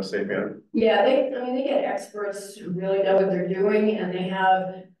it in a safe manner? Yeah, they get experts who really know what they're doing, and they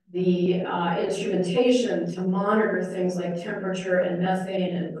have the instrumentation to monitor things like temperature and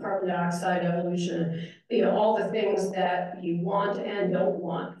methane and carbon dioxide evolution, all the things that you want and don't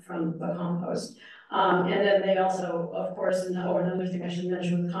want from the compost. And then they also, of course, another thing I should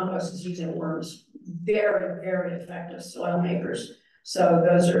mention with compost is using worms. Very, very effective soil makers. So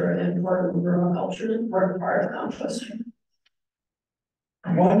those are an important vermiculture, an important part of composting.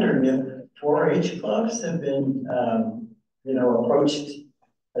 I'm wondering if 4-H clubs have been, approached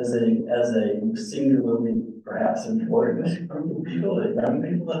as a singularly perhaps important group of people, the young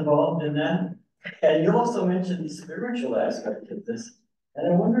people involved in that. And you also mentioned the spiritual aspect of this.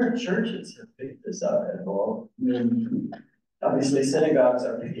 And I wonder if churches have picked this up at all. I mean, obviously synagogues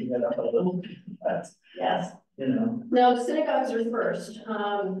are picking it up a little bit, but yes, you know? No, the synagogues are first.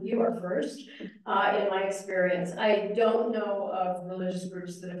 You are first, in my experience. I don't know of religious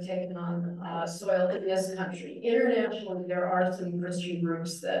groups that have taken on, soil in this country. Internationally, there are some Christian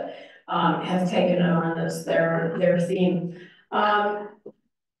groups that, have taken it on as their theme.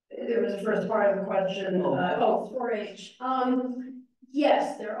 There was the first part of the question, 4-H.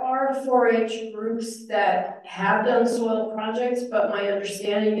 Yes, there are 4-H groups that have done soil projects, but my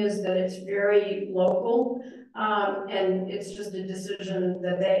understanding is that it's very local. And it's just a decision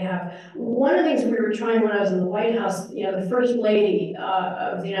that they have. One of the things we were trying when I was in the White House, you know, the first lady,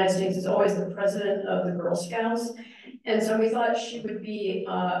 of the United States is always the president of the Girl Scouts. And so we thought she would be,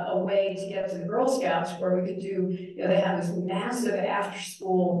 a way to get to the Girl Scouts where we could do, you know, they have this massive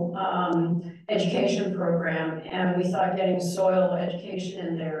after-school, education program. And we thought getting soil education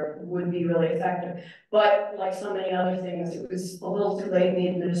in there would be really effective. But like so many other things, it was a little too late in the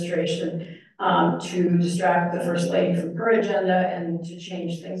administration, to distract the first lady from her agenda and to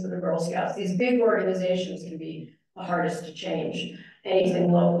change things in the Girl Scouts. These big organizations can be the hardest to change.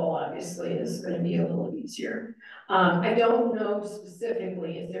 Anything local, obviously, is going to be a little easier. I don't know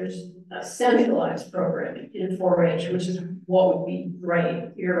specifically if there's a centralized program in 4-H, which is what would be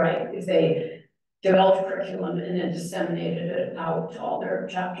great. You're right, if they developed curriculum and then disseminated it out to all their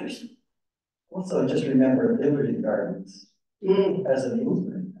chapters. Also, just remember Liberty Gardens as a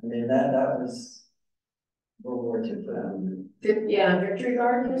movement. I mean, that was World War II phenomenon. Yeah, Victory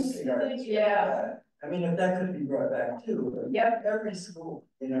Gardens, Victory Gardens. yeah. I mean, if that could be brought back too. Yep. Every school,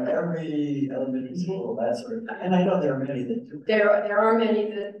 you know, every elementary school, that sort of, and I know there are many that do. There are many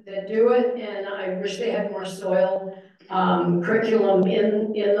that do it, and I wish they had more soil curriculum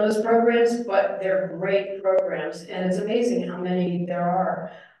in those programs, but they're great programs, and it's amazing how many there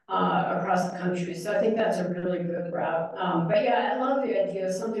are across the country. So I think that's a really good route. But yeah, I love the idea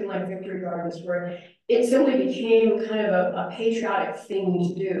of something like Victory Gardens where it simply became kind of a patriotic thing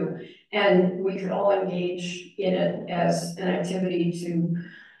to do. And we could all engage in it as an activity to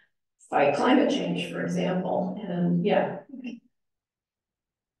fight climate change, for example. And yeah.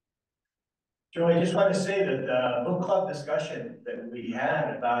 Joe, I just want to say that the book club discussion that we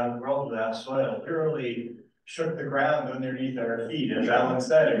had about a world without soil literally shook the ground underneath our feet. As Alan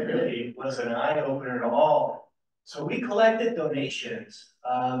said, it really was an eye-opener to all. So we collected donations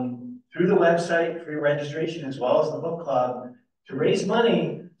through the website for your registration as well as the book club to raise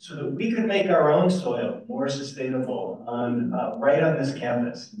money so that we could make our own soil more sustainable on right on this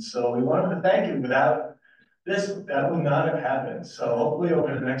campus. And so we wanted to thank you. Without this, that would not have happened. So hopefully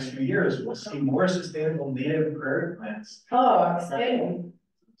over the next few years, we'll see more sustainable native prairie plants. Oh, exciting.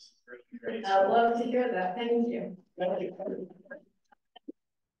 It's really great. I'd love to hear that. Thank you. Thank you.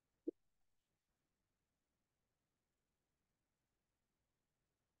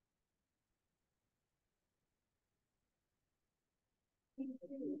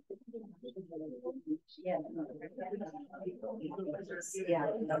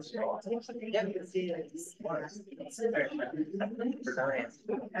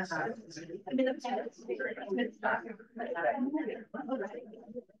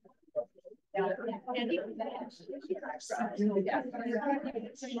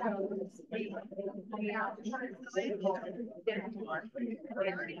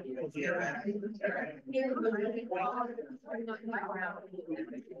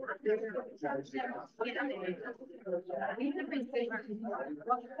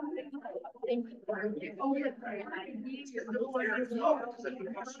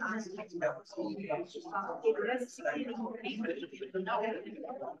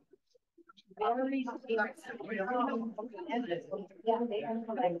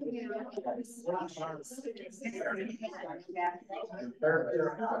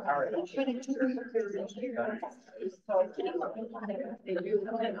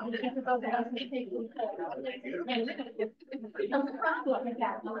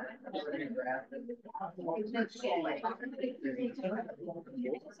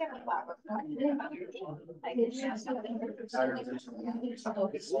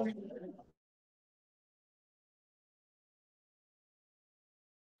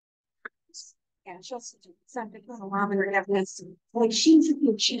 Yeah, just something from a while ago have this like she's a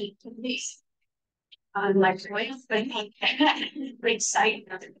good cheat to this. Like great site.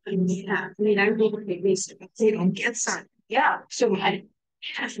 Yeah, I mean, I really at least they don't get some. Yeah, so I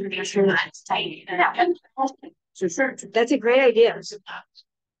have to make sure that's tight. So sure, that's a great idea.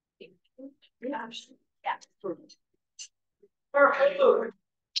 Yeah, yeah. Perfect.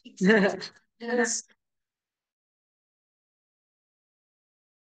 Yes.